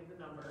 I give the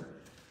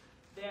number.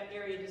 That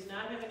area does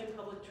not have any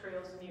public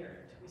trails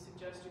near it. We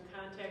suggest you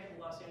contact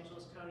the Los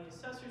Angeles County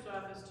Assessor's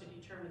Office to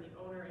determine the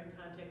owner and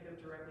contact them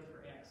directly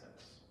for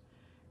access.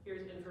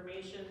 Here's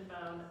information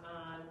found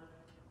on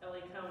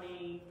LA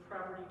County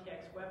Property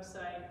Tax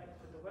website. I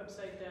put the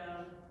website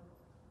down.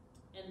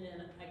 And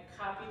then I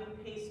copied and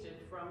pasted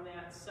from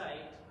that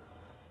site.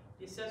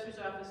 The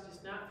assessor's office does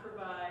not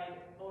provide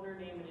owner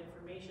name and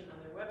information on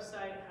their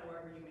website.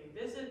 However, you may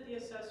visit the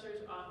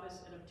assessor's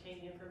office and obtain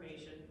the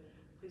information.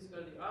 Please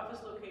go to the office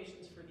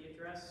locations for the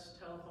address,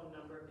 telephone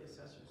number of the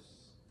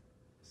assessor's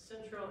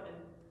central and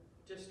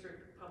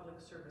district public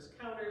service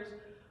counters.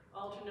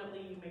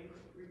 Alternately, you may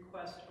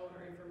request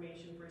owner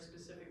information for a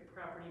specific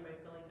property by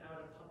filling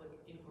out a public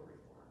inquiry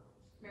form.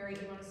 Mary,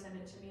 do you want to send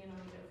it to me and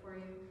I'll get it for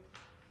you?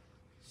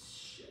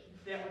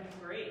 That would be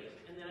great,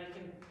 and then I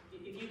can,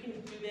 if you can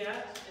do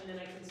that, and then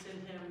I can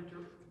send him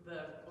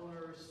the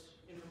owner's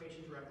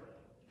information directly.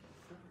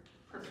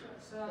 Perfect.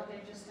 So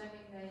they're just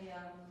sending the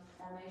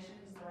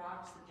formations, the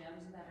rocks, the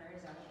gems in that area,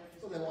 is that what they're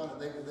just? Well, they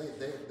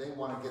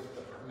want to get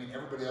the, I mean,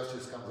 everybody else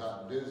just comes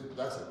out and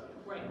does it.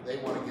 Right. They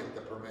want to get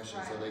the permission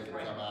so they can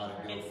Right, come out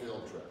and do a right.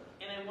 field trip.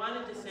 And I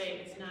wanted to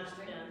say it's not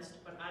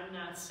fenced, but I'm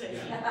not saying,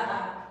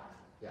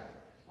 Yeah.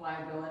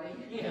 Liability.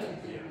 yeah,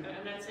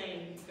 I'm not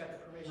saying you've got the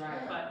permission,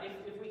 Right. but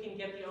if we can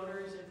get the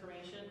owner's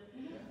information.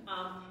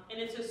 And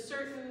it's a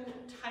certain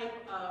type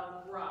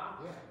of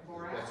rock. Yeah.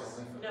 Borax? That's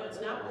only- No, it's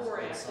not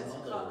borax, some it's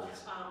other- called,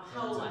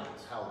 howlite.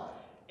 Howlite.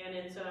 And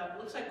it's,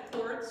 looks like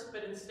quartz,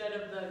 but instead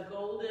of the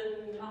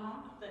golden,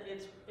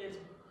 it's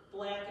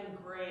black and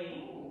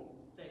gray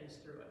things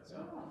through it, so.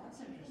 Oh, that's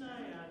Keep interesting. an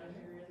eye on it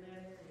here in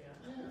that area.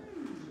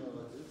 Yeah,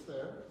 so it's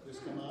there,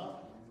 just come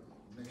out.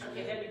 Make sure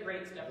Okay, you- that'd be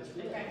great stuff to Let's do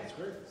think that. of. That's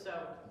great. So,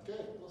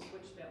 Good. we'll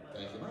switch that level.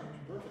 Thank you much,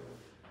 perfect.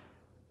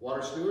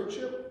 Water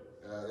stewardship,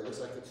 it looks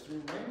like it's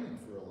through raining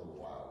for a little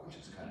while, which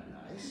is kind of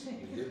nice.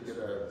 We did get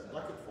a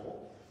bucket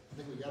full. I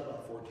think we got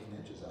about 14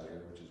 inches out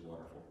here, which is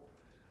wonderful.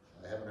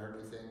 I haven't heard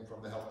anything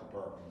from the health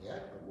department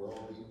yet, but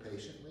we'll be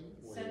patiently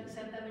waiting.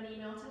 Sent them an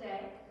email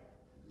today,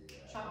 Yeah.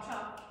 chop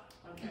chop,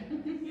 Okay. I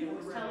Yeah,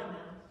 was we're telling ready.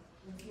 them,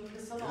 let's move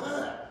this along.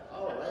 Good.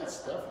 All right,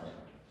 Stephanie.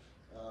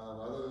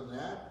 Other than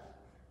that,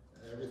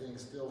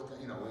 everything's still,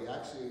 you know, we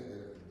actually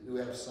do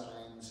have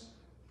signs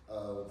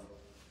of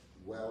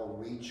well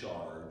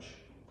recharge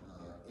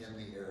in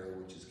the area,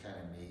 which is kind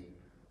of neat.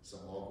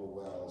 Some local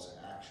wells,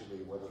 actually,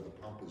 whether the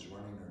pump is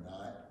running or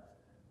not,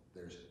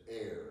 there's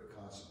air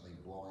constantly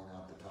blowing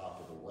out the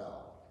top of the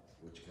well,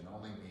 which can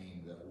only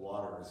mean that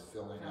water is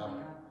filling up.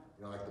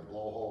 You know, like the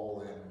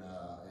blowhole in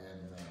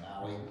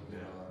Maui, you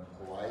know,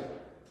 in Hawaii.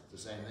 It's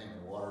the same thing.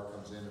 When water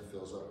comes in and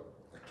fills up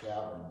a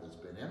cavern that's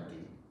been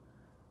empty,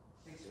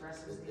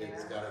 Expresses the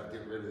it's air. got to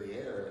get rid of the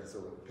air, and so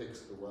it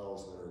picks the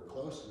wells that are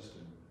closest.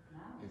 And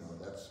you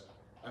know, Nice.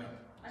 I mean,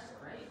 That's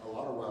great. a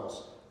lot of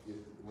wells,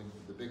 when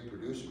the big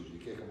producers, you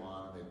kick them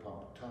on and they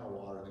pump a ton of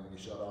water, and then when you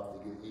shut off,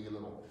 you get a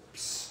little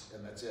psst,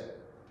 and that's it.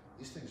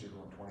 These things are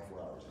going 24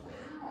 hours a day.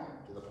 Wow.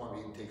 To the point where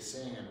you can take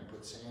sand and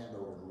put sand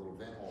over the little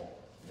vent hole,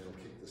 and it'll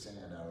kick the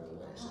sand out of the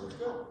way. So it's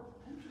good.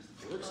 Interesting.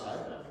 We're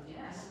excited.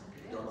 Yes.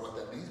 it Don't know is. what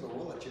that means, but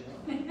we'll let you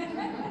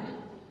know.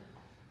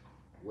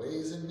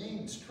 Ways and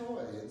means, Troy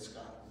and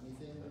Scott,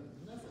 anything,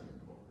 nothing.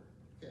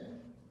 Okay.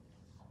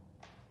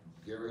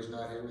 Gary's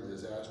not here with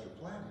disaster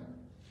planning,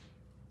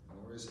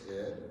 nor is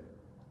Ed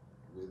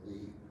with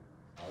the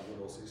Agua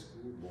Dulce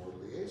School Board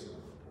Liaison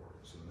Report.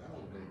 So now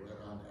we'll move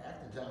right on to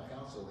Acton Town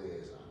Council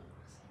Liaison.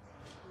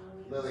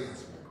 Lillian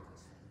Smith.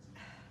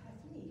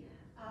 That's me.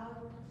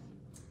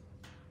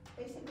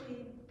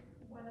 Basically,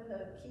 one of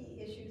the key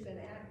issues in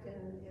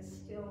Acton is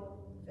still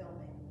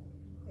filming.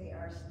 They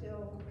are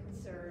still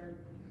concerned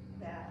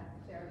that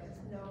there is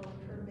no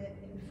permit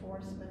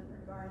enforcement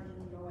regarding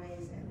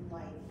noise and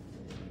light.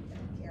 They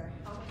don't care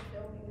how much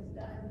filming is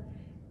done,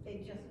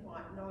 they just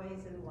want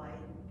noise and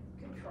light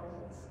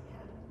controls.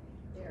 And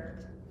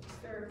they're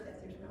disturbed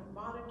that there's no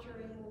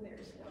monitoring,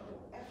 there's no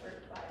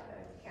effort by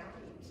the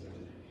county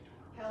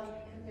to help,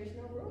 and there's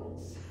no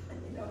rules.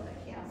 You know,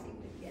 I can't seem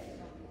to get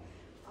them.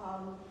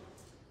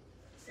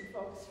 Some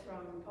folks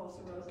from Posa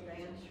Rosa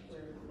Ranch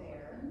were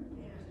there, and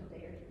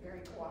they're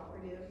very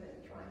cooperative and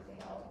trying to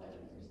help. And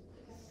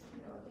there's,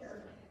 you know,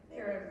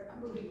 they're a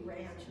moving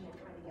ranch, and they're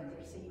trying to get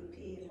their CUP.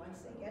 And once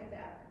they get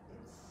that,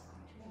 it's,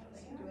 you know,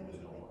 they can do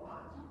anything they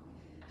want.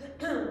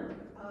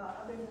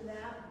 Other than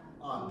that,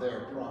 On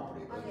their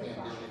property, On they their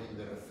can't do property. anything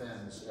that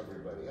offends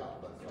everybody else,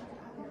 but.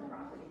 on their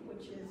property,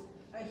 which is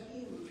a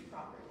huge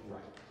property.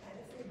 Right. And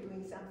if they're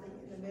doing something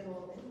in the middle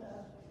of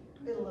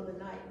the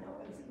night, no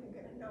one's even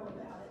gonna know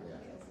about it Yeah.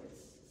 because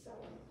it's so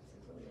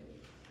secluded.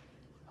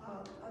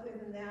 Other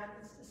than that,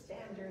 it's the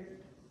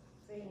standard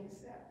things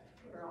that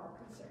we're all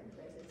concerned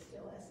with. It's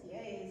still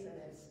SEAs and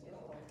it's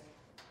still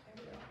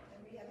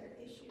every other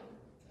issue.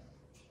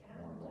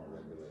 More and more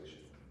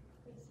regulation.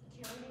 It's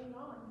carrying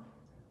on.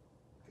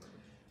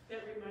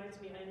 That reminds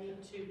me, I need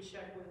to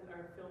check with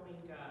our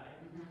filming guy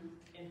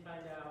and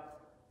find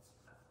out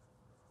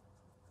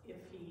if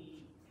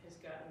he has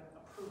gotten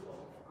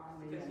approval. On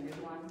the new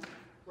one.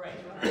 Right,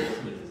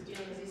 he was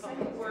dealing He with said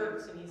public he was-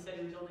 works, and he said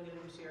he was only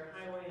gonna do Sierra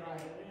Highway, and I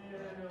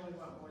said, no, we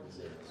want more than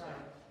that, so,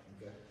 Right.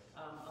 Okay,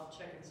 I'll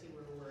check and see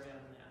where we're at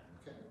on that.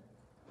 okay.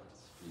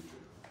 That's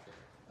future. Okay.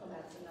 Well,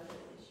 that's another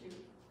issue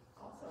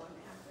also in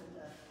Akron,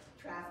 the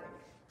traffic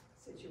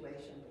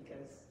situation,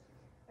 because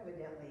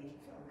evidently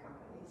film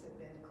companies have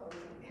been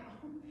closing down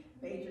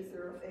major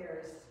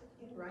thoroughfares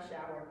in rush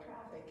hour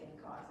traffic and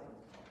causing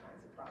all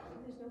kinds of problems.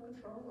 There's no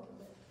control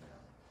over it.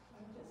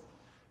 I'm just,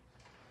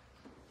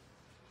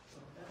 So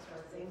that's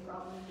our same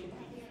problem as you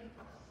have here.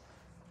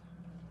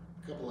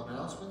 Couple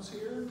announcements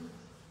here.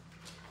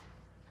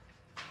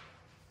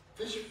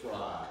 Fish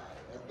fry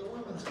at the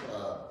Women's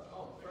Club.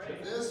 Oh,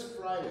 right. This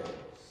Friday,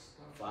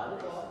 5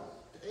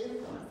 o'clock to 8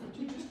 o'clock.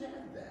 Did you just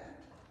have that?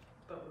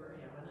 But we're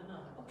having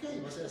another. Okay,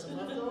 you must have some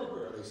left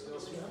over. Are they still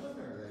swimming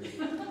or are they? It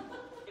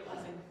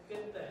was a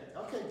good thing.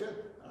 Okay,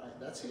 good. All right,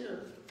 that's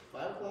here.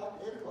 5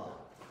 o'clock, 8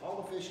 o'clock.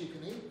 All the fish you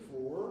can eat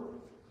for,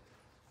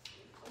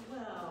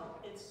 Well,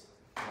 it's,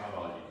 Not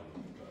all you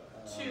can eat, but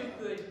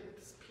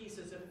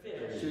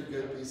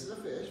pieces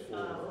of fish for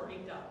 $8.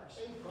 $8.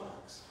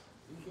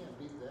 You can't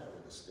beat that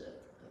with a stick.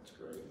 That's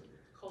great.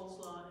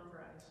 Coleslaw and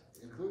fries.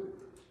 Included.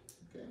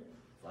 Okay.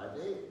 5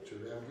 to 8. Sure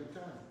to have a good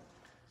time.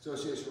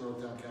 Association of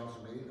Road Town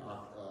Council meeting,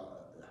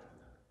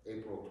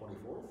 April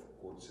 24th,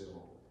 Quartz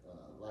Hill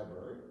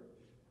Library.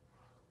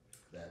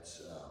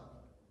 That's, I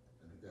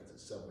think that's at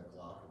 7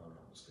 o'clock, if I'm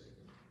not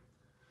mistaken.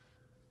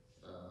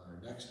 Our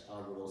next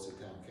Agua Dulce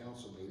Town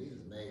Council meeting is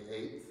May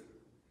 8th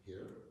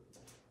here.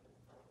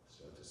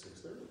 Starts at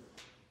 6:30.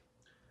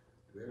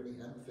 Do we have any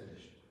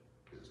unfinished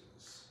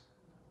business?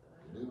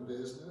 New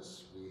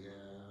business, we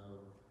have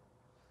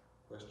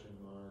question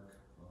mark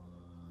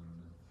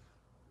on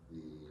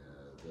the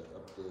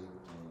update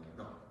on,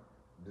 no,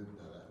 new,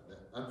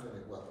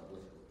 unfinished, well,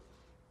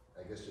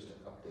 I guess just an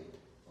update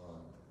on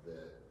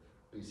the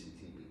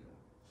BCT people.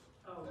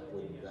 Oh, That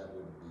yeah.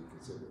 wouldn't be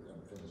considered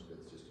unfinished, but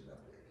it's just an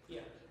update.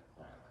 Yeah.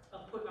 All right.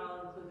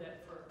 I'll include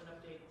that for an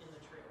update in the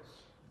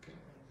trails. Okay.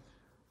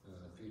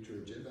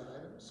 Future agenda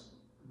items?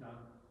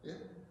 Don? Yeah.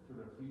 For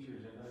the future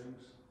agenda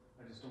items,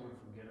 I just don't want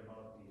to forget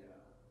about the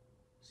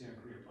Santa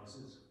Cruz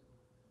buses,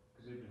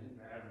 because they've been hitting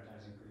their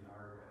advertising pretty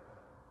hard at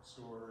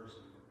stores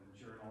and the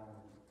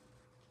Journal.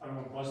 I don't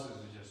want buses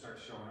to just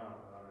start showing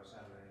up without us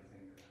having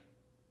anything to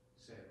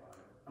say about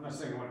it. I'm not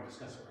saying I want to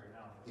discuss it right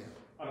now. Yeah.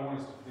 I don't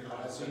want us to forget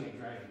about the safety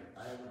driving.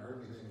 I haven't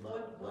heard anything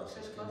about What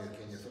buses. kind of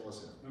Can you fill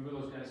us in?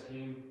 Remember those guys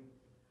came?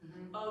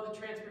 Oh, the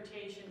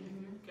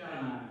transportation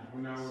guy.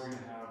 And now we're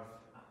gonna have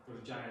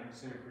those giant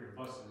Santa Cruz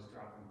buses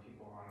dropping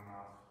people on and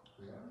off.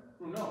 We are?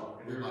 Well, no,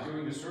 We they're might.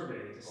 doing the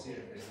survey to see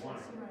if they want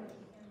it.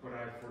 But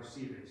I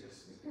foresee that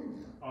just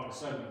all of a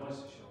sudden the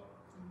buses show up.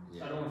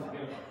 I don't want to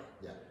forget about it.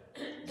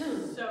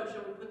 So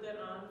shall we put that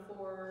on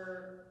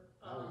for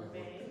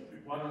May?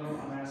 Well, I don't know,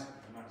 I'm asking,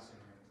 I'm not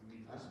saying to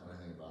meet I this. don't know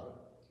anything about it.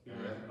 You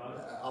know anything about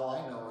it? All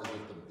I know is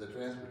that the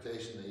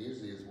transportation they use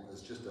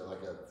is just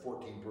like a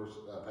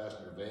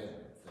 14-passenger van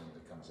thing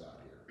that comes out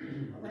here.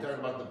 We're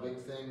talking about the big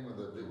thing with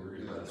the big,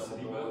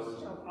 double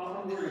doors.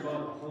 I'm worried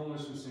about the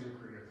homeless from Santa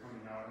Cruz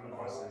coming out in the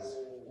buses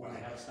when they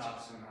have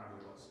stops in Agua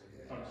Dulce.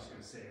 I'm just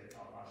gonna say it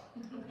out loud.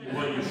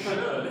 Well, you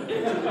should.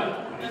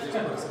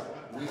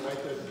 We right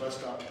there at the bus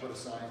stop put a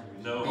sign.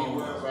 No Beware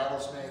homeless.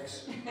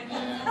 rattlesnakes and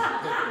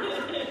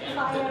Yeah,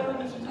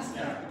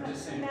 I'm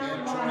just saying.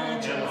 and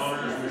tarantulas. And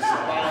owners who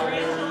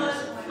Tarantulas,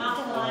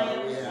 mountain We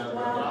lions. have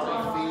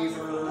valley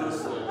fevers,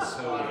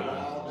 spotted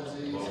owl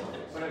disease.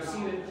 But I've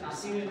seen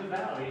it in the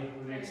valley,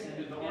 when they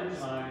extended the orange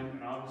line,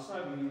 and all of a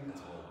sudden,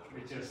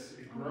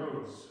 it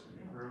grows.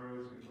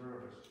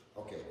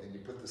 Okay, then you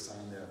put the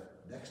sign there,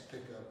 next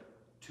pickup,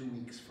 2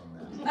 weeks from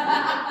now.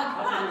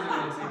 How long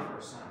is it gonna take for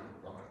a sign?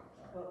 Okay, all right.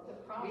 Well, the We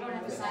problem don't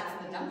have a with sign that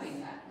for the is dumping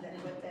yet.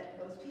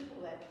 those people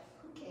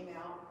who came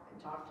out and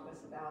talked to us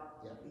about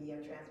Yep. the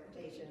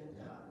transportation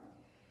Yeah.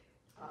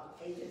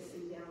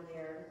 agency down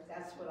there,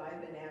 that's what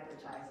I've been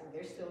advertising.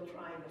 They're still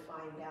trying to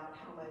find out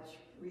how much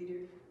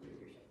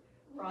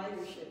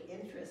ridership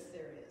interest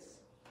there is.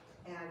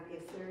 And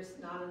if there's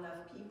not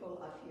enough people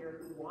up here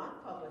who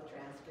want public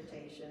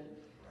transportation,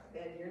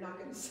 then you're not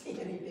gonna see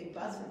any big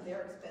buses.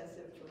 They're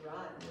expensive to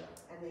run,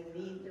 and they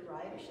need the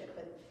ridership.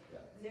 But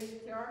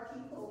there are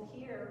people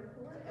here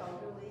who are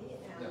elderly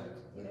and,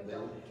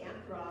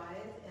 can't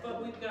drive. And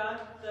But we've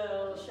got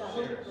the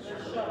Shuttle.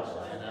 shuttle,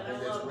 And I and think I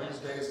it's love that.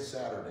 Wednesdays and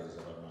Saturdays,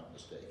 if I'm not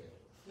mistaken.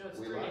 No, it's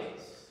We 3 like it.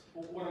 days.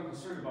 Well, what I'm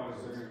concerned about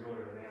is they're gonna go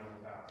to the Animal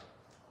Valley,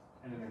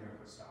 and then they're gonna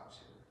put stops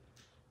here.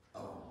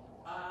 Oh.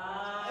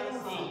 I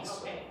think see, so.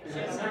 okay. Is So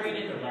that it's something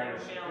buried in the the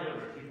riders valley, should do,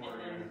 or people are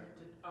and then,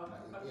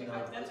 You okay, know,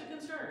 that's a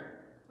concern.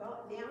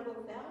 Well, the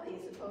Antelope Valley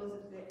is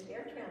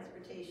their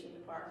transportation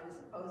department is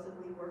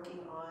supposedly working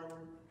on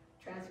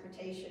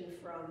transportation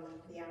from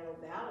the Antelope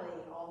Valley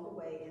all the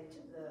way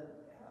into the,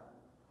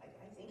 I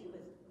think it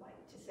was like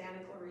to Santa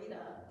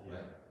Clarita,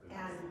 Right.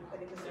 but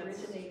it was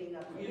That's- originating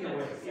up Either here.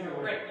 way, so- either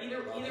way. Right,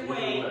 either way, Either We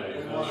way. want to it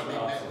make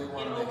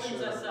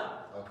opens sure. us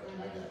up. Okay,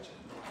 I got you.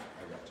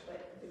 But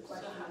the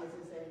question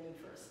is there a need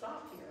for a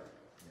stop here?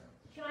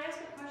 Can I ask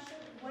a question?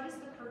 What is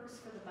the purpose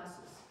for the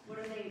buses? What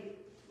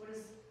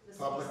is the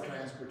Public city saying?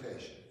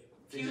 transportation.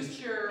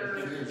 Future,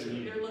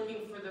 Future. they're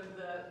looking for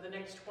the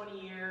next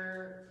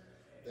 20-year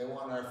They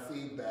want our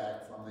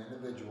feedback from the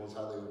individuals,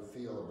 how they would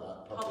feel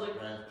about public public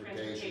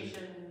transportation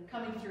transportation.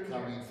 Coming through here?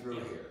 coming through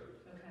Yeah. here.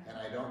 Okay. And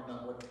I don't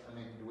know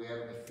do we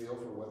have any feel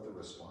for what the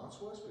response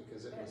was?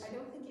 Because it was, I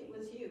don't think it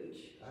was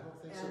huge, I don't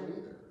think so And-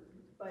 either.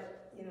 but,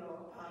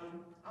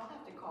 I'll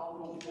have to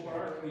call the people. Well,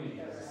 our that community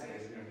are doesn't say there.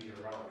 it's gonna be a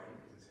route,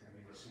 it's gonna be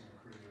Santa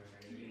Cruz and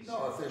maybe.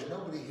 No, if there's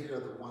nobody here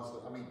that wants to,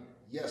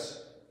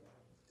 yes,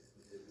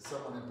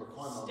 someone in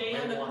Pacoima Stay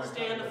may on want to the,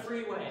 stay on come. the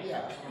freeway.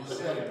 Yeah, I'm but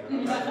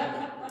saying.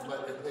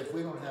 but if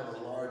we don't have a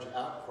large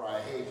outcry,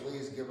 hey,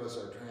 please give us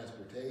our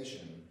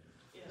transportation,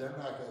 Yeah. they're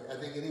not gonna, I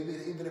think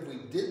even if we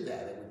did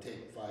that, it would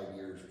take 5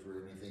 years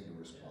for anything to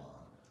respond.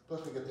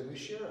 Plus, we got the new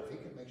sheriff, he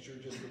can make sure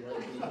just the right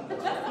people.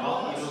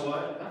 Oh, you know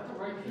what? Not the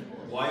right people.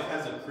 Wife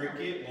has a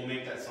cricket, we'll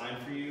make that sign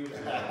for you. It'll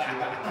be No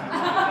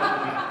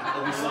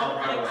solved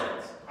right away.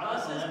 exits.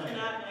 Buses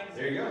cannot exit.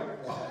 There you go.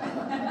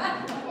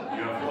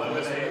 You have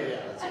lemonade?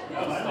 Yeah, that's it. No,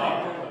 I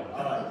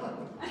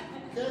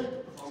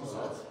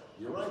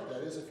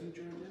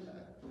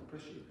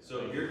appreciate it.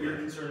 So your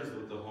concern is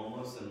with the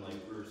homeless, and like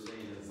we were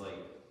saying, is like,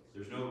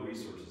 there's no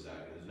resources out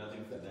here, there's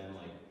nothing for them,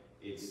 like,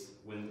 it's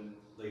when,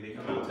 like, they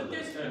come out to But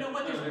there's, the. you know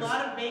what, there's a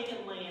lot of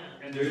vacant land.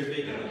 And There's there's,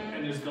 vacant.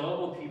 and there's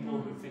gullible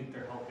people who think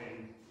they're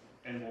helping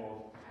and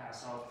will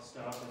pass out the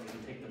stuff, and they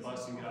can take the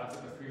bus and get off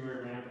at the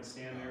freeway ramp and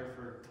stand there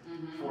for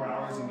 4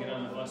 hours and get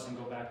on the bus and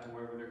go back to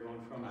wherever they're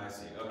going from. I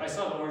see, I okay.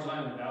 saw the orange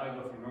line in the valley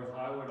go from North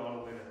Hollywood all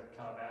the way to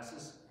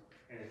Calabasas,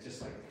 and it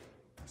just like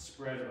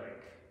spread like.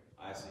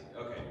 I see,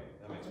 okay,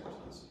 that makes more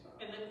sense.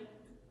 And then,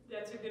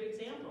 that's a good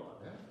example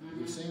of it. Yeah,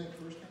 you've seen it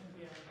firsthand?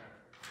 Yeah.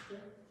 Okay,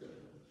 good.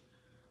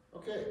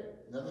 Okay,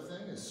 another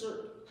thing is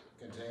CERT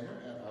container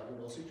at Agua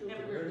Dulce Town.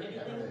 Haven't heard anything?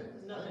 I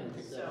think Nothing,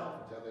 we take that so-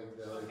 off until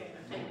they, Okay,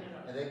 I'm taking it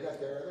and up. they've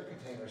got their other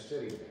container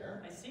sitting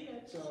there. I see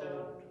it, so So,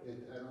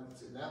 I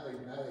don't, now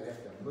they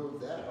have to move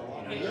that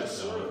along. Okay. Yes,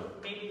 sir,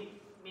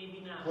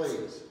 maybe not.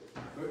 please,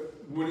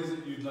 What is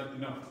it you'd like to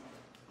know?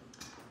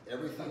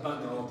 everything you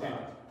About the know about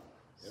container.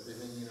 it.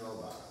 Everything you know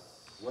about it.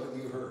 What have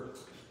you heard?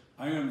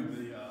 I am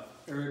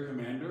the area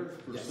commander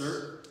for Yes.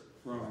 CERT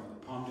from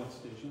Palmdale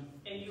Station,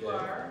 And you Okay.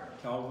 are?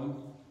 Calvin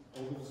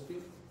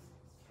Oglesby.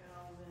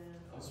 Calvin,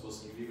 I was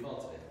supposed to give you a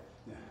call today.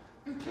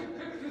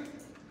 Yeah.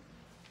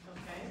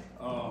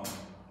 okay.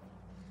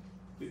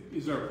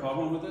 Is there a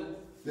problem with it?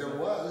 There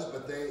was,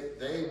 but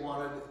they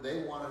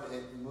wanted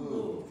it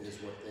moved, is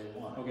what they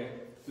wanted. Okay,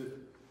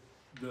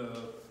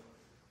 the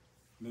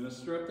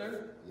minister up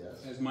there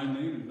Yes, has my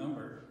name and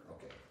number.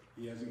 okay,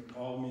 He hasn't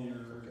called me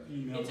or Okay.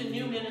 emailed me. It's a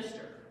new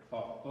minister,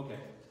 Oh, okay.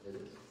 it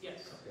is,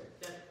 yes. okay.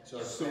 That- So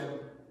it's been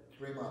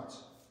 3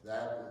 months.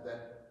 That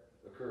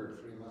occurred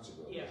 3 months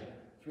ago. Yeah. wasn't it?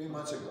 3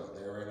 months ago,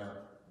 they were in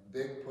a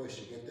big push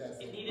to get that It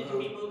thing needed to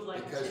be moved moved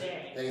like because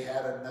today. they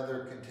had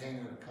another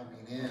container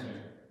coming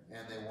in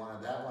and they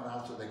wanted that one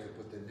out so they could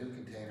put the new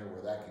container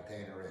where that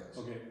container is.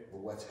 Okay, But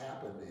what's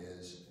happened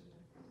is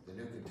the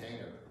new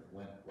container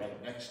went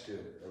right next to,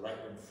 right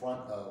in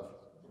front of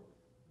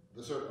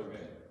the CERT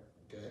container,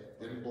 okay?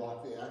 Didn't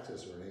block the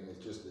access or anything,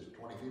 it's just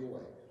 20 feet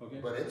away. okay,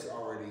 But it's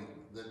already,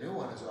 the new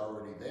one is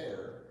already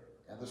there,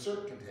 and the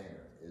CERT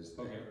container is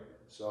there. okay.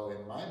 So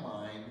in my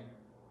mind,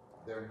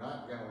 they're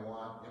not gonna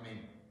want, I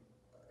mean,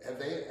 have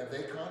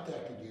they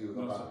contacted you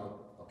No,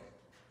 about? Okay,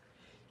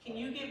 Can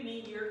you give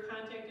me your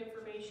contact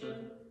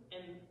information?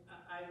 And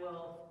I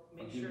will I'll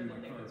make give sure you that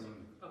my they card can.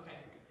 when- Okay.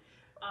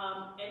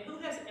 And who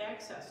has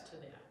access to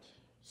that?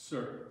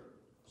 CERT.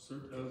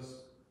 CERT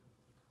does,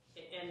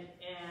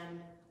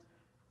 And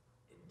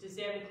does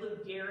that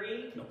include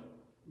Gary?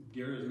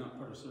 Gary is not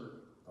part of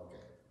CERT. okay.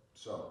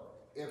 So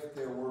if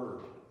there were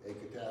a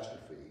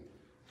catastrophe,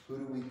 who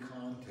do we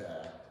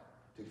contact?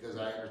 Because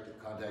I have to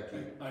contact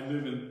you. I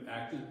live in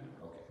Acton,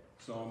 Okay,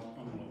 so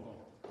I'm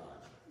local. all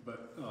right,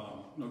 But,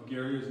 no,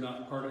 Gary is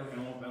not part of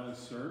Antelope Valley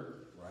CERT.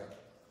 right,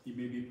 He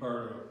may be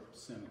part of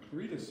Santa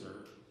Clarita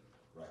CERT,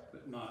 right,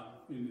 but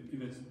not,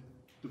 and it's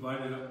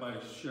divided up by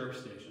sheriff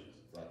stations.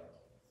 right,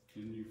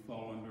 And you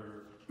fall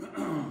under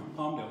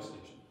Palmdale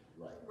Station.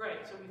 right.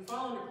 Right, so we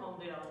fall under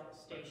Palmdale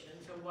Station,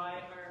 so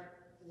why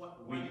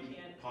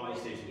can't? Palm why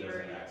Station doesn't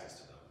Gary- have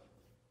access to them.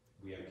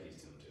 We have keys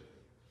to them too.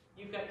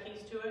 You've got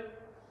keys to it?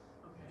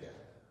 Okay. Yeah.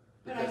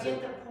 But I Because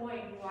get the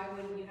point, why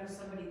wouldn't you have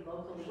somebody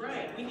locally?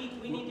 Right, we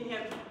need to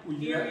have Well,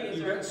 Gary as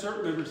you our. got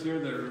certain members here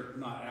that are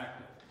not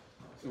active.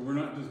 So we're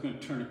not just gonna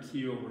turn a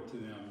key over to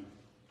them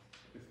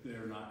if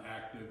they're not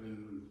active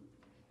and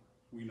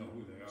we know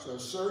who they are. So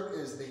CERT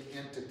is the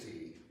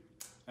entity.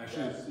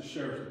 Actually, it's the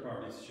sheriff's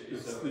department.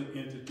 It's- It's the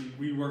entity,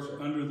 we work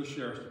under the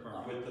sheriff's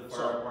department. With the So,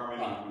 fire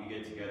department, we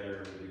get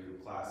together, we do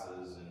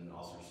classes and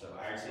all sorts of stuff.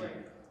 I actually,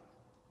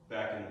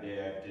 back in the day,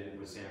 I did it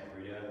with Santa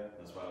Clarita,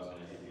 that's why I was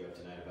gonna hit you up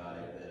tonight about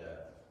it,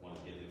 that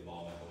wanted to get the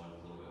involvement going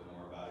a little bit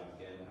more about it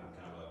again. I'm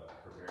kind of a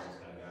preparedness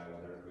kind of guy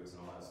with earthquakes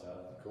and all that stuff.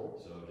 Cool.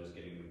 So just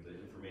getting the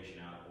information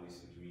out, at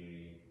least in the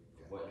community,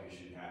 what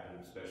should happen,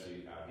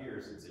 especially out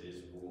here, since it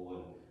is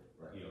rural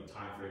and, you know,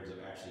 timeframes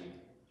of actually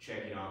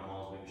checking on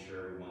homes, making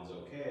sure everyone's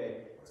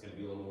okay, it's gonna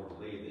be a little more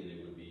delayed than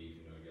it would be if,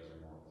 you know, you guys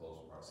are more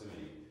close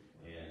proximity.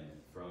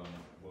 And from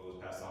what was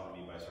passed on to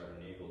me by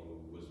Sergeant Nagel,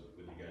 who was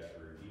with you guys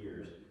for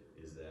years,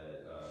 is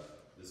that,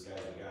 this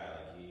guy's the guy,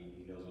 like, he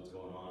knows what's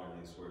going on,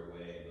 everything's squared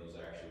away, and those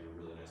actually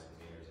were really nice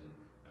containers and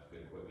have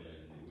good equipment,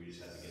 and we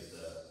just had to get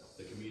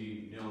the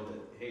community know that,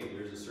 hey,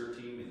 there's a CERT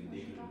team, and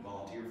they can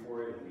volunteer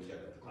for it, and we just have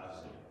to put the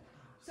classes in.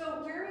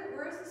 So where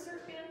is the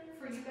CERT been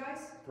for you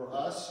guys? For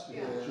us,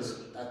 Yeah.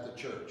 is at the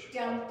church.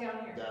 Down here?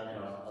 Down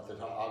here at the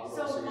top, Agua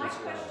Dulce. So my and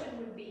Sierra. question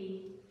would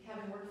be,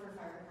 having worked for a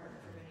fire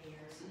department for many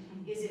years,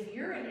 is if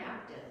you're in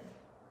Acton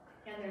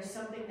and there's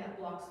something that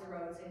blocks the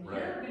roads and Right.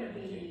 you're gonna You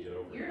be, can't get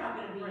over you're not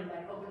gonna be Right.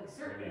 like opening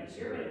CERT Right. bins,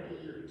 you're gonna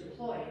be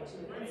deployed to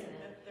an Right,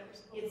 incident. that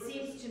was the It purpose.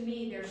 seems to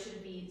me there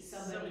should be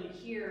somebody Somebody-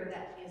 here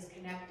that is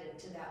connected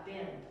to that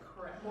bin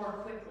Correct. more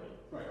quickly.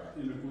 Right,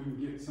 and if we can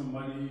get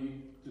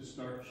somebody to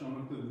start showing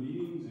up to the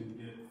meetings and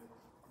get.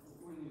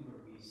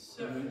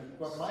 So,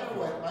 But my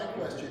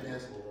question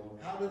is,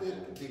 how did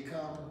it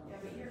become Yeah,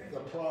 but you're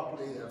the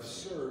property of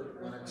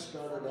CERT when it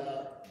started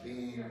out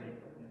being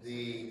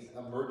the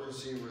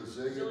Emergency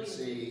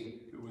Resiliency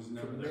It was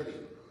never there.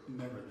 Committee.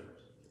 Never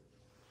theirs.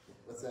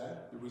 What's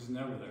that? It was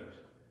never theirs.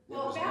 It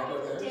Well, was back never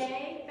in the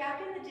theirs?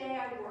 back in the day,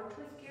 I worked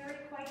with Gary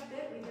quite a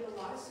bit. We did a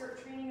lot of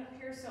CERT training up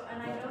here, so,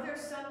 and I know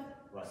there's some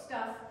Right.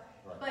 stuff,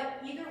 Right.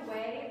 but either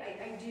way,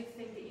 I do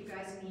think that you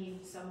guys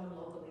need someone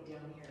locally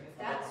down here. If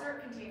that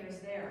CERT container's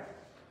there,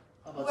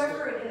 How about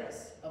whoever it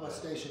is, How about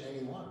Station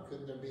 81?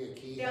 Couldn't there be a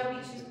key? they'll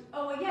be too,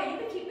 oh, well, yeah, you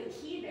can keep the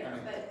key I there,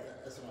 mean,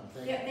 but that's what I'm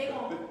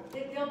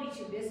thinking. they'll be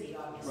too busy,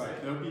 obviously.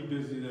 Right, they'll be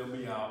busy, they'll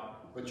be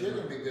out. But you're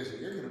gonna be busy,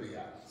 you're gonna be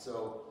out,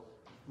 so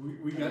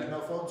We there's got,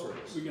 no phone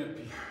service. we got,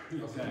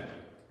 exactly.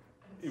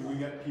 And we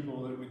got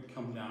people that would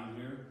come down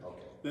here,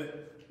 Okay,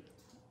 that,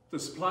 the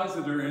supplies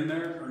that are in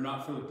there are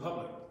not for the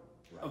public.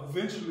 right,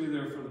 Eventually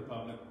they're for the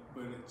public,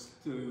 but it's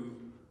to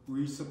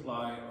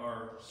resupply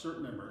our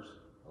CERT members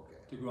okay,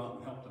 to go out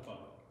and help the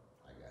public.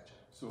 I got you.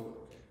 So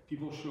Okay,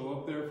 people show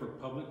up there for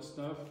public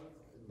stuff,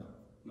 no,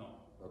 no,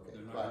 okay,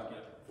 they're not gonna but get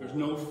it. There's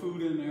no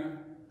food in there,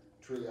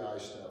 triage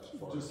stuff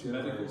for. just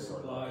general medical report.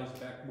 supplies,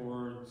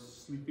 backboards,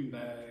 sleeping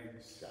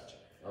bags. Gotcha,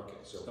 okay,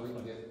 so Stuff we can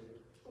like get,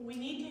 We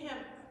need to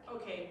have,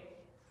 okay,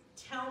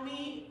 tell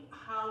me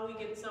how we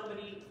get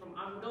somebody from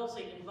Agua Dulce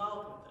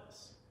involved with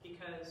this,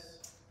 because,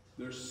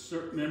 There's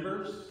CERT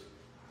members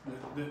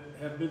that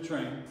have been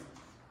trained.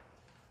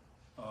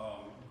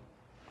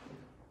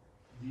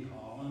 Dee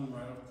Holland,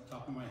 right off the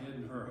top of my head,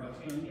 and her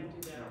okay, husband.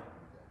 can't do that.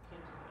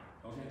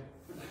 Okay.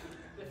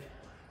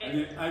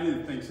 I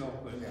didn't think so,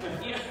 but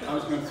Yeah, I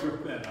was gonna throw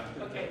that out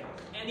there. okay,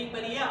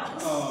 anybody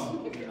else?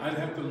 I'd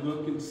have to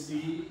look and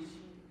see,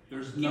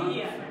 there's Yeah,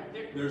 none,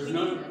 there- there's we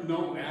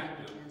no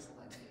active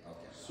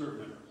okay. CERT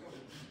members.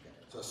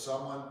 So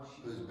someone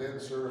who's been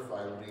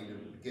certified will need to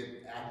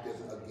get active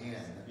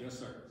again Yes,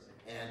 sir.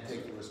 and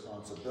take the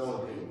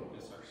responsibility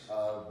Yes, sir.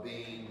 of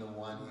being the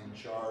one in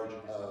charge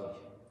of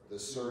the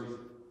CERT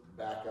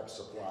backup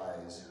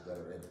supplies that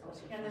are in.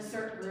 And the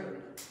CERT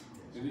group.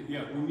 And,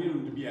 yeah, we need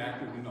them to be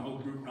active in the whole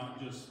group, not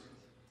just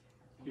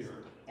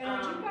here. And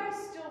are you guys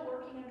still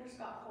working under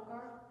Scott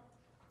Colgar?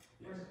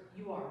 Or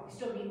you are, you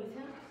still meet with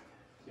him?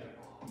 Yeah.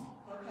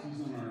 Okay.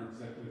 He's on our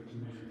executive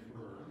committee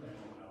for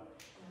animal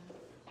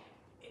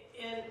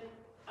And,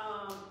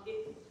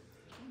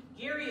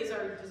 Gary is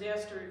our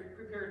disaster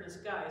preparedness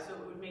guy, so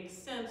it would make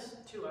sense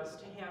to us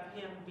to have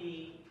him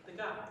be the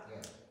guy.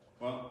 Yeah,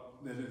 Well,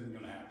 that isn't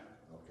gonna happen.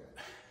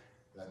 okay.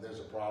 There's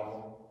a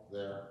problem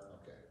there,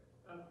 okay.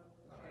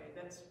 Okay,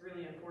 that's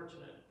really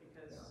unfortunate,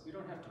 because, Yeah. We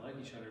don't have to like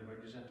each other, but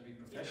you just have to be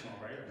professional,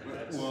 right? I mean,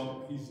 that's-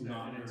 Well, he's that-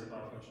 not and very it's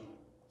about- professional,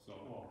 so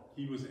Well,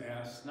 he was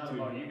asked it's not to.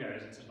 about you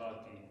guys, it's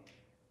about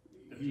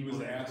the He was people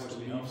that are asked to supposed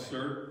to be leave helping.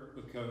 CERT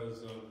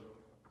because of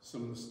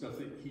some of the stuff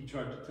that he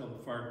tried to tell the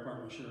fire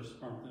department, sheriff's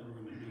department that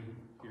we're gonna do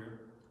here.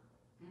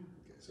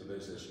 Okay, so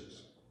there's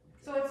issues.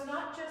 So it's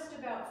not just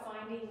about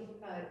finding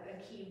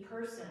a key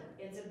person,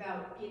 it's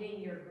about getting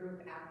your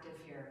group active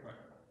here.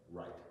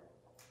 Right.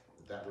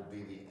 That would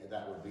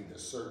be the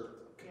CERT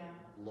Yeah.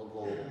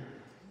 local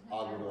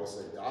Agua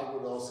Dulce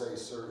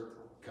CERT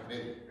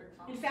committee.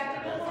 In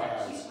fact, you know what,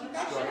 That you has guys should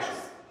have,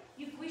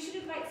 structure. we should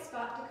invite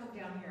Scott to come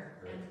down here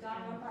and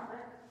Don, what about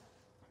Rick?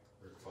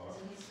 Rick Fox.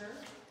 Isn't he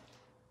CERT?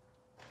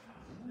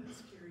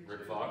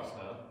 Rick Fox,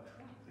 no?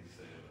 I think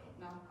so,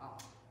 No? Oh.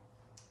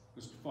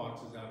 Mr.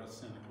 Fox is out of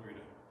Santa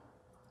Clarita.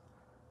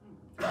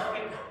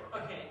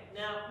 okay,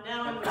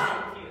 now I'm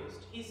really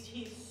confused.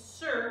 He's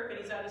CERT, but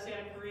he's out of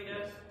Santa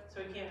Clarita,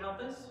 so he can't help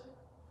us?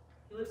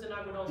 He lives in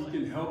Agua He Dulce.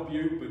 can help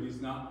you, but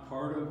he's not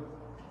part of,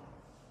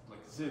 like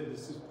I said,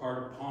 this is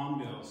part of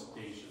Palmdale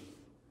Station.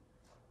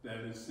 That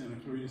is Santa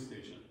Clarita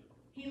Station.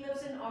 He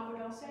lives in Agua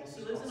Dulce?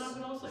 He lives in Agua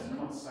Dulce? It's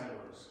called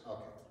silos.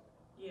 Okay.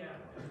 Yeah.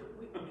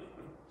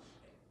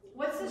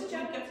 What's this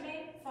gentleman's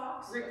name?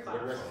 Fox? Rick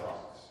Fox. Rick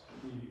Fox.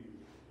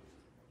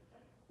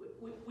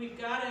 We've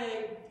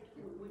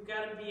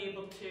gotta be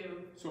able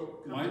to, So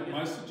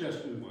my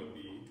suggestion would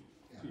be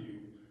to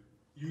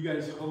you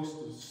guys host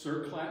a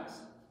CERT class.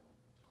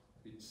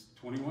 It's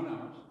 21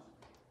 hours.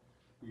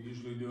 We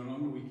usually do it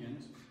on the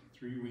weekends,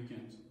 3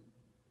 weekends.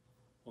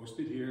 Host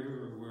it here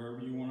or wherever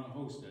you want to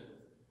host it.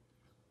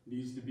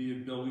 Needs to be a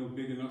building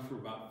big enough for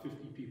about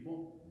 50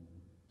 people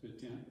to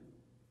attend.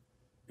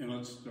 And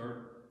let's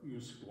start your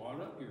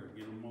squad up here,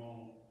 get them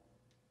all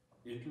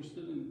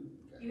interested in.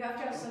 You have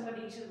to have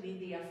somebody to lead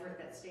the effort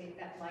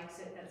that likes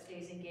it, that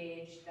stays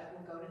engaged, that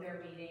will go to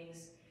their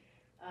meetings.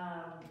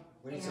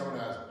 We need someone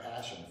who has a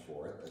passion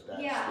for it,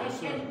 that's. Yeah, Yes,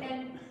 sir.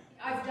 and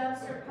I've done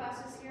CERT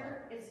classes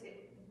here,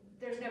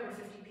 there's never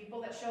 50 people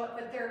that show up,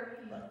 but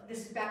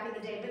this is back in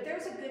the day, but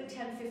there's a good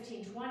 10,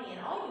 15, 20, and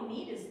all you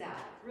need is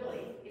that,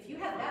 really. If you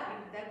had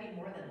that, that'd be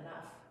more than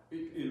enough.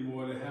 And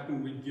what had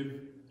happened, we'd give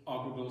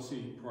Agua Dulce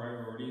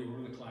priority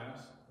over the class.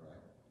 Right.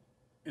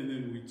 And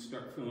then we'd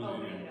start filling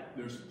Oh, it in. yeah.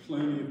 There's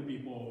plenty of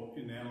people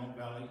in the Antelope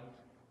Valley.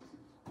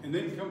 And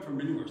they can come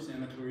from anywhere,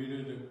 Santa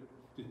Clarita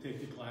to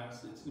take the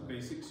class. It's the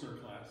basic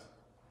CERT class.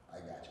 I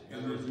got you.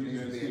 And There then you needs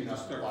to guys be need to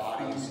enough start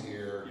bodies filming.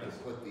 here to Yes.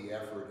 put the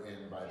effort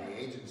in by the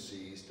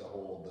agencies to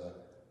hold the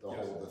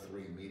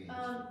 3 meetings.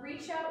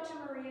 Reach out to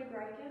Maria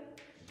Greiken,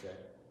 Okay,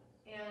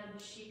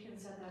 and she can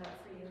set that up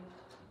for you.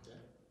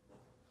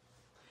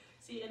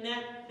 See, and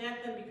that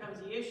then becomes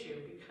the issue,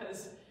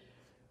 because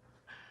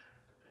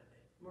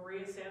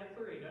Maria Santa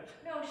Clarita.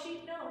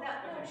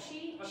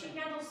 She Okay.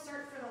 handles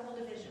cert for the whole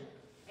division,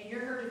 and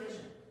you're her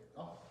division.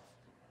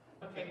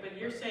 Okay, but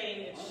you're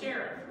saying it's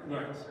sheriff.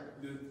 Right.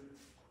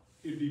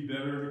 It'd be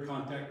better to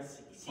contact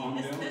See,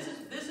 Palmdale.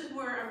 this is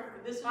where,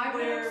 I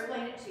will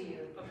explain it to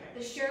you. Okay.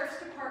 The sheriff's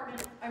department,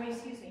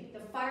 the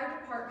fire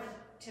department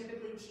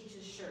typically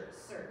teaches cert.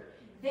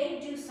 They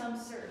do some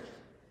cert,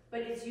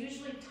 but it's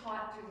usually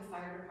taught through the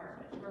fire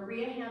department.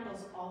 Maria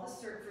handles all the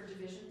cert for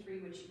Division 3,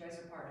 which you guys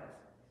are part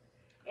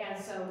of.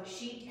 And so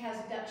she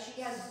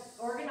has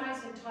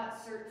organized and taught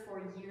cert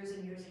for years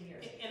and years and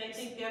years. And I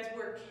think that's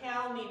where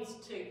Cal needs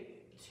to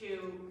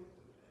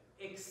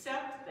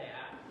accept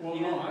that. Well,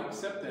 no, I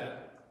accept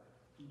that,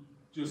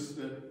 just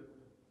that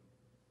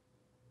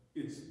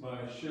it's by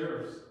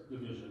sheriff's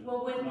division,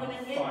 Well, when not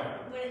an fire.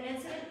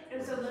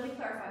 incident, so let me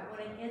clarify,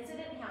 when an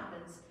incident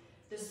happens,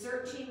 the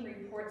CERT team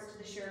reports to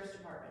the sheriff's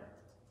department.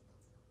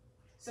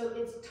 So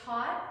it's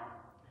taught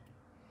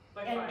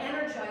By and fire.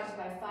 energized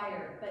by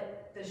fire,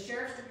 but the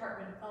sheriff's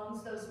department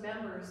owns those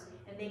members,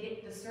 and the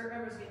CERT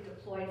members get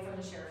deployed from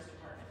the sheriff's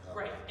department.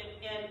 Right,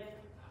 and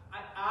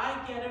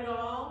I get it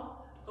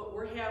all, but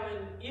we're having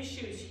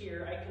issues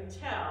here, I can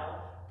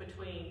tell,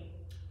 between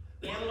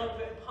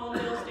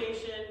Palmdale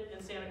Station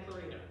and Santa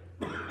Clarita.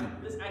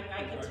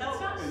 I can tell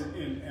this.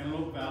 In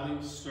Antelope Valley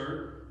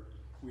CERT,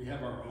 we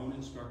have our own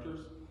instructors.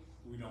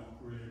 We don't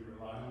really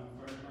rely on the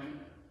fire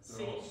department.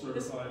 They're all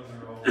certified,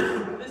 they're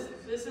all.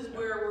 This is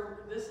where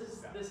this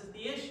is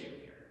the issue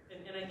here.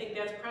 And I think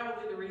that's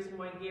probably the reason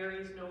why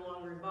Gary's no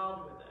longer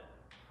involved with it.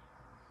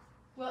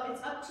 Well,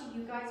 it's up to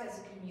you guys as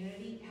a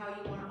community how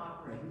you want to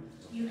operate.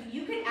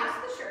 You could ask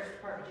the sheriff's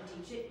department to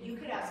teach it. You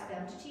could ask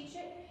them to teach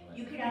it.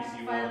 You could ask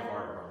the fire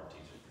department to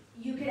teach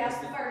it. You could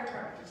ask the fire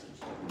department to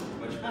teach it.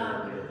 Much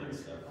better than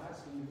stuff.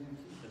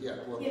 Yeah,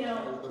 well, You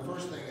know- the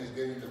first thing is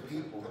getting the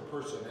people, the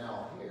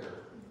personnel here.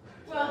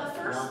 Well, the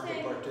first want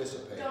thing, to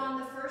participate. Don,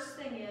 the first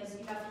thing is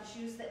you have to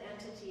choose the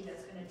entity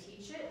that's going to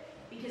teach it,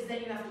 because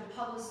then you have to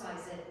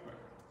publicize it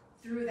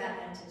through that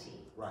entity.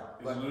 Right,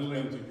 And but,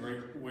 Lillian's a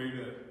great way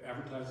to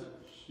advertise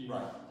it.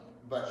 right,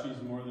 but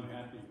She's more than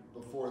happy.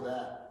 before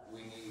that,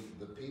 we need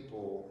the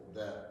people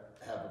that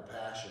have a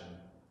passion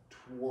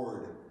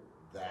toward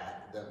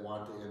that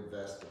want to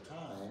invest the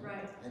time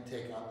Right. and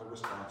take on the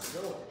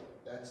responsibility.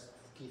 That's the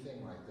key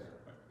thing right there.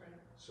 Right.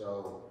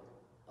 So,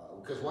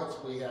 because once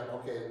we have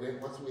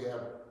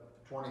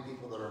 20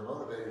 people that are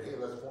motivated, hey,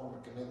 let's form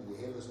a committee,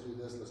 hey, let's do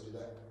this, let's do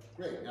that.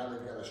 Great, now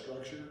they've got a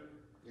structure,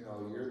 you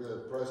know, you're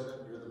the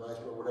president, you're the vice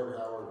president, whatever,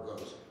 however it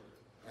goes.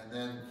 And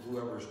then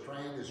whoever's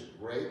trained is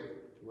great,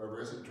 whoever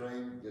isn't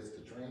trained gets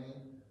the training,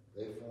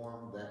 they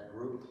form that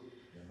group,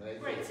 and they.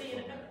 Right, see,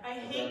 and I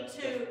hate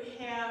to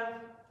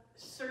have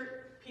certain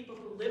people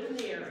who live in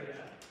the area,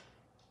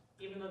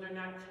 even though they're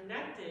not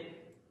connected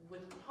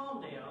with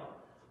Palmdale,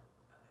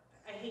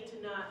 I hate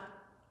to not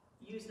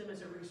use them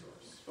as a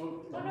resource.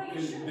 Oh, Oh, no, you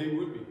and should. they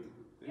would be.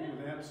 They Yeah.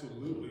 would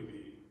absolutely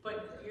be.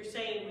 But you're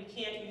saying we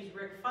can't use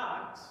Rick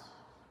Fox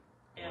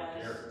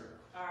as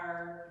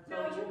our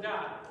No, go-to you-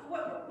 guy.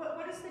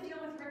 What is the deal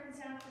with Rick and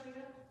Santa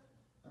Clarita?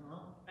 I don't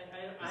know. I He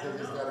don't says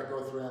he's know. gotta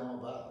go through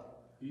Antelope Valley.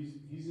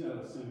 He's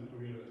out of Santa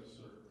Clarita,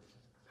 sir.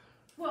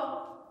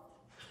 Well,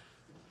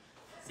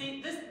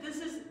 See, this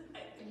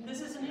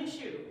is an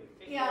issue.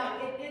 yeah,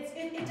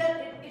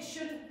 it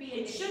shouldn't be an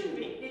It shouldn't issue.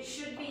 be. It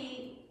should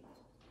be,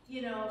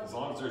 you know, As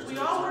long as there's. We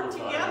all work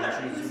together.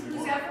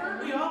 who's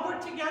ever. We all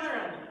work together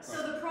on this.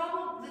 So the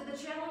problem, the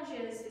challenge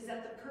is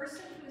that the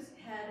person who's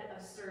head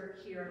of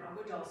CERT here in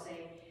Agua Dulce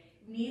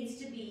needs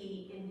to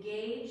be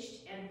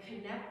engaged and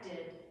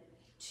connected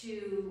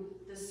to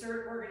the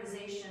CERT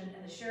organization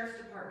and the sheriff's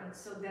department,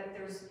 so that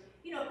there's,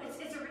 you know,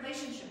 it's a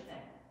relationship thing.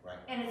 Right.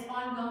 And it's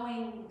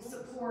ongoing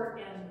support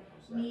and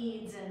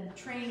needs and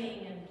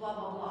training and blah,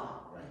 blah, blah.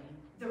 Right.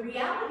 The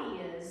reality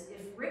is,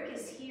 if Rick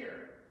is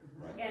here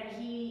Right. and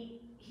he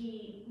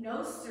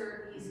knows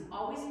CERT, he's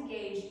always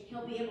engaged,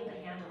 he'll be able to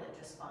handle it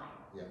just fine.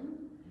 Yeah,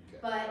 okay.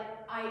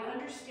 But I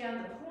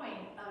understand the point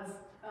of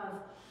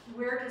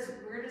where does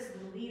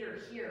the leader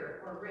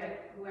here, or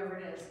Rick, whoever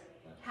it is,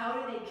 how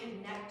do they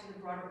connect to the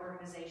broader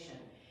organization?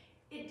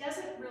 It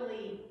doesn't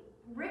really,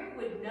 Rick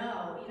would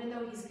know, even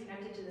though he's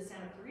connected to the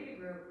Santa Clarita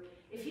group,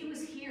 if he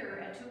was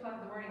here at 2 o'clock in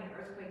the morning and an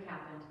earthquake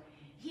happened,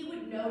 he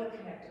would know to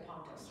connect to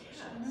Palmdale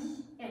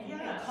Station. And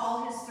Yes.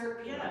 call his CERT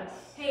people. Yes.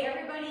 Hey,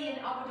 everybody in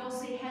Agua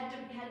Dulce head to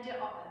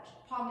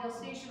Palmdale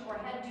Station, or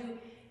head to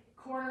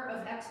corner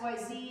of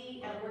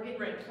XYZ, and we're getting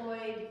Right.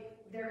 deployed.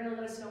 They're gonna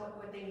let us know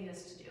what they need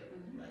us to do.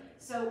 Right.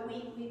 So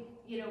we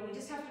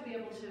just have to be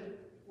able to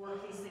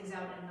work these things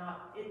out and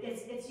not,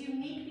 it's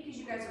unique because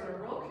you guys are a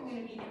rural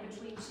community in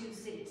between two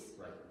cities.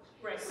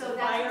 Right, So so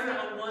that's fire what-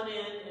 on one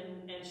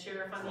end and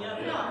sheriff on the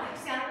other. No,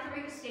 Santa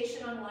Clarita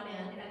Station on one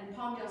end and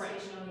Palmdale Right.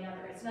 Station on the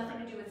other. It's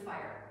nothing to do with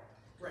fire.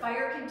 Right.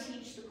 Fire can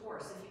teach the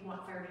course if you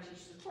want fire to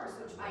teach the course,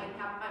 which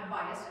I'm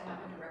biased, I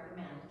happen to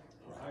recommend.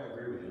 I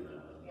agree with you on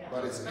that. Yeah.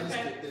 But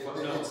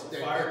it's,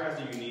 Okay. Fire has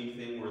a unique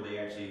thing where they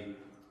actually,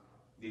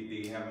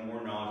 they have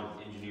more knowledge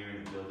of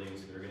engineering the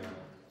buildings, they're gonna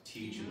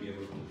teach and be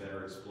able to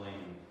better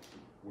explain.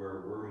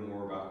 Where we're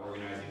more about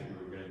organizing,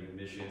 we're gonna do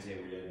missions,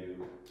 hey, we're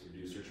gonna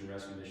do search and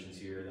rescue missions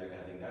here, that kind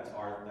of thing, that's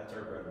our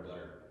bread and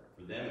butter.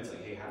 For them, it's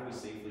like, hey, how do we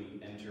safely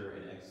enter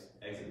and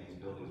exit these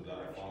buildings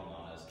without it falling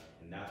on us?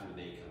 And that's where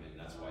they come in,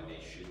 that's why they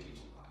should teach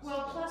the class.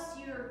 Well, plus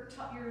you're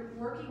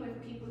working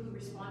with people who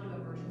respond to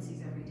emergencies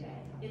every day.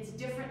 It's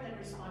different than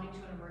responding to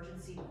an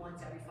emergency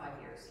once every 5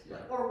 years. Right.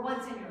 Or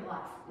once in your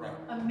life. Right.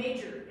 A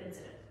major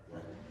incident.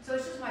 Right. So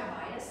it's just my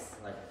bias.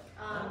 Right.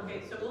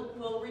 Okay, so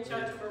we'll reach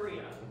out to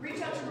Maria.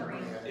 Reach out to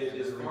Maria.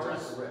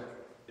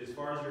 As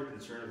far as you're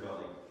concerned about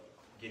like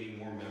getting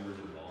more members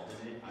involved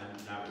in it,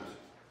 I'm not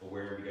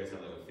aware if you guys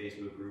have like a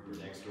Facebook group or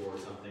Nextdoor or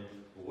something,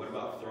 but what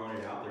about throwing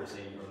it out there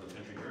saying from the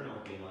Country Journal,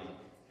 being like,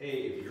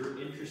 hey, if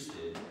you're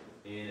interested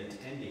in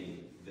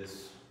attending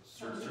this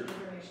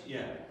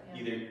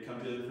either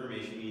come to the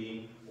information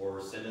meeting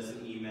or send us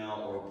an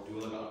email or do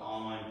like an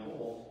online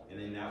poll, and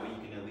then that way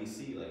you can at least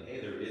see like, hey,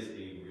 there is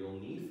a real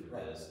need for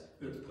this,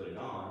 let's put it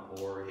on,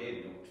 or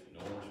hey, no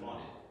one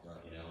responded,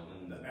 you know.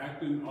 And The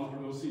Acton Agua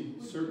Dulce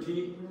CERT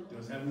team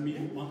does have a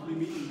monthly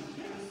meeting.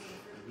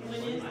 When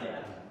is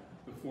that?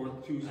 The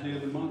fourth Tuesday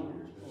of the month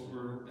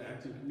over at the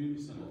Acton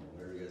Community Center.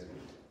 Where are you guys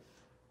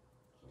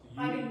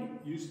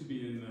Used to be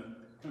in the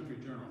Country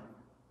Journal.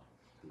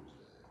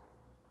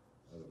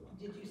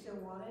 Did you still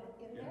want it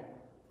in there?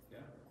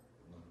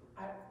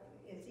 Yeah.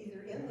 It's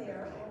either in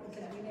there or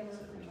because we never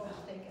were told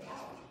to take it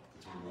out.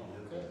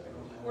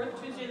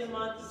 Fourth Tuesday of the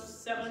month,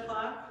 7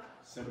 o'clock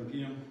 7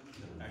 p.m.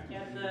 at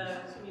the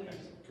community.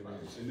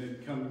 And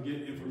then come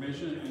get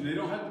information, and they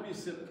don't have to be a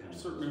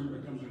certain member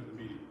to come to the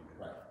meeting.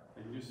 Right.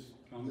 They can just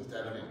come. Just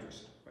have an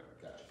interest. Right.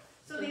 Gotcha.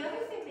 So the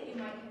other thing that you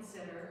might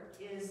consider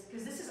is,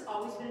 because this has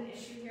always been an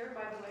issue here,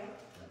 by the way,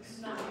 this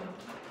is not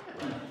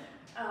new.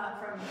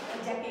 From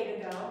a decade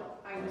ago,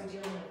 I was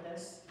dealing with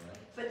this. Right.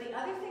 But the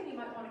other thing you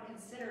might want to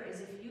consider is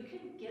if you can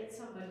get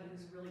somebody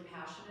who's really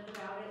passionate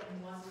about it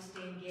and wants to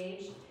stay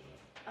engaged,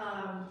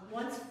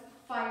 once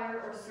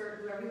fire or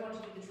CERT, whoever you want to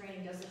do the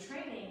training, does the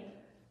training,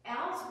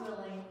 Al's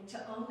willing to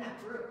own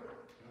that group.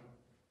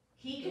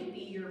 He could be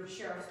your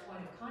sheriff's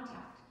point of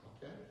contact.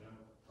 Okay.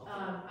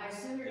 I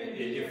assume you're going to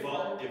be here. It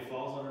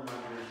falls under my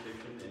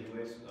jurisdiction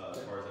anyways,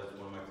 as far as that's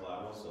one of my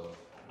collaterals, so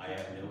I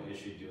have no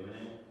issue doing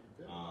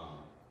it.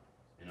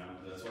 And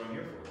that's what I'm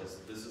here for.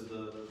 This is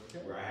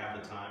where I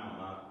have the time. I'm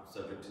not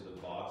subject to the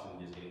box and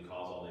just getting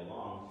calls all day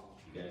long.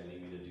 If you guys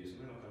need me to do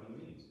something, I'll come to the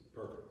meetings.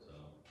 Perfect.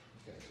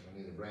 Okay, so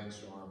we need a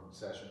brainstorm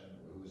session.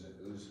 Who's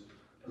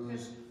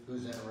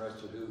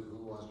interested? Who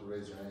wants to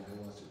raise their hand?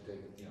 Who wants to take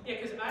it? You know. Yeah,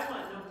 because I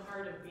want no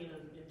part of being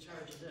in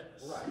charge of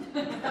this. Right.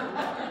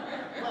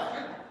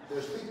 But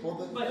there's people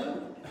that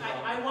do.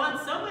 I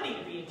want somebody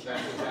to be in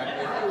charge. That's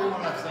exactly right. We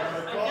want to have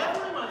someone to I call.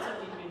 definitely want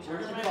somebody to be in We're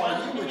charge. going and to I call want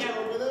you, them but to you're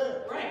have- over there.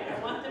 Right, I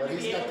want them But to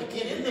he's be got able the to key.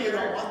 get in You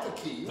don't there. want the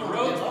key. You The wanna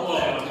road's get up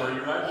blowing there. up where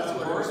you're riding That's on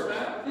what it is.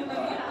 horseback.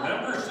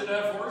 Members should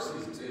have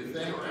horses too.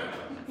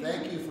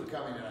 Thank you for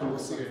coming in. We'll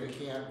see if we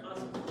can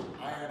Awesome.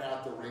 iron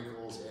out the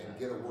wrinkles and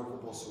get a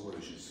workable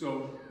solution.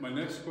 So my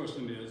next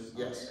question is,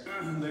 Yes.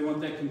 they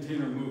want that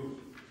container moved.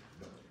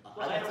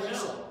 Well, I don't think know.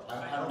 so.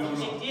 I don't No,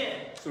 think no. They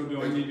did. So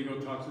do I need to go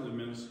talk to the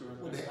minister?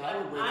 so. I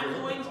would wait for I'm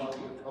him going to call to,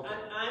 you. Okay.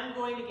 I'm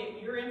going to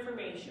get your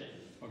information,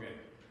 Okay,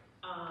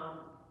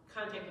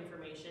 contact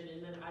information,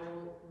 and then I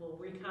will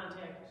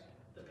recontact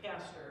the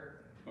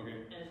pastor okay.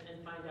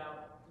 and find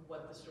out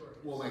what the story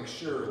is. We'll make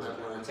sure that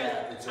where it's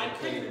at, it's I okay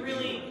couldn't to be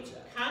really where it's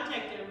at.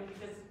 contact him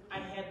because I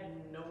had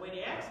no way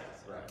to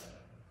access it. Right.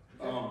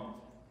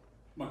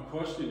 My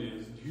question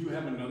is, do you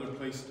have another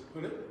place to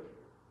put it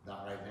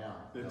Not right now.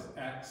 that's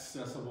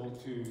accessible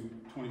to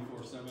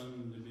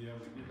 24/7 to be able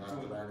to get Not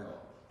to that it? I know.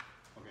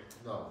 Okay.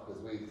 No,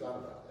 because we thought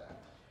about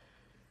that.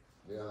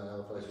 The only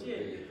other place would be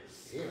Did.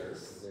 here,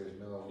 because there's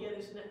no room here.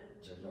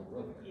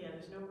 Yeah,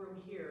 there's no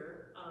room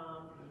here.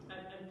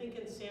 I'm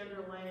thinking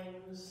Sandra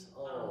Lang's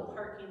Oh.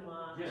 parking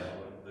lot. Yeah,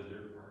 the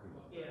dirt parking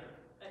lot. Yeah.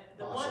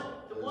 The Awesome. one,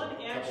 the There's one a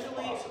couple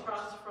actually awesome.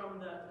 across from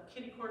the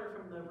kitty corner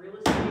from the real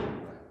estate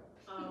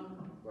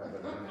Right,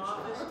 but I'm not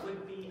office sure.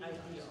 would be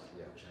ideal.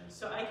 Yeah.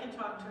 So I can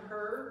talk to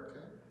her,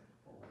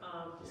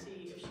 Okay. to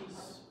see if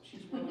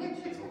she's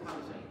willing to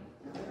house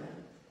me.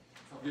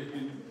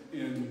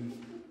 Yeah, and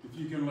if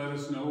you can let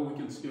us know, we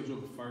can schedule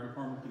the fire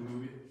department to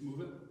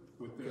move it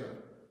with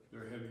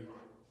their heavy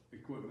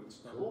equipment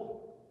stuff.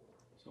 Cool.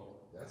 So,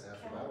 That's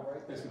half the battle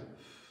right there. yes,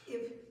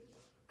 ma'am.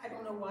 I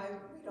don't know why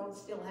we don't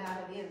still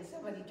have it in,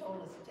 somebody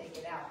told us to take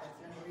it out, that's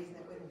the only reason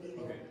it wouldn't be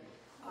there. Okay.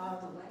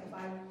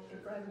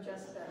 If I'm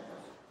just,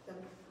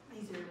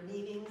 these are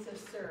meetings of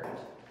CERT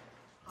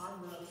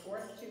on the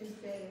fourth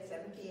Tuesday at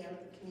 7 p.m.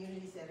 at the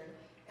community center,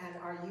 and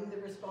are you the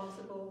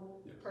responsible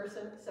Yes.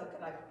 person? So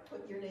could I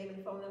put your name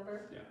and phone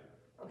number? Yeah.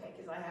 Okay,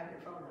 because I have your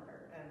phone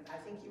number, and I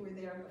think you were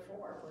there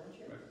before, weren't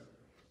you? Right.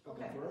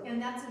 Okay. For it?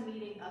 And that's a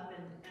meeting up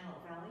in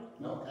Antelope Valley?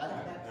 No, That's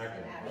Acton. an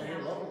Right action. here,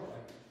 local.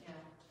 Yeah.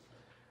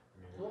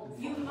 Cool.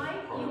 You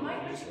might,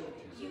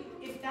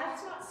 if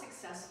that's not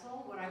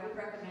successful,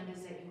 recommend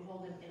is that you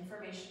hold an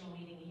informational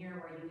meeting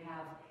here where you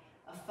have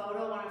a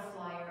photo on a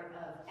flyer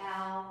of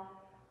Al,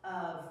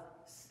 of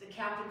the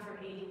captain from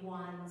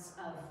 81s,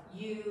 of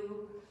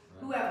you,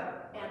 whoever,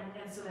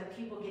 and so that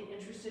people get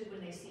interested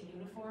when they see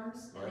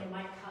uniforms, and they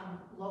might come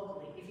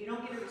locally. If you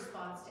don't get a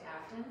response to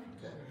Acton,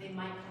 they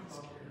might come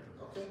locally.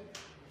 Okay,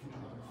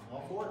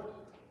 all for it.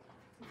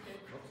 Okay.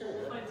 Okay,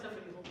 We'll find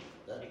somebody who will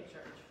that- take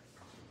charge.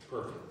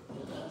 perfect.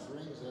 And that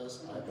brings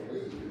us, I believe,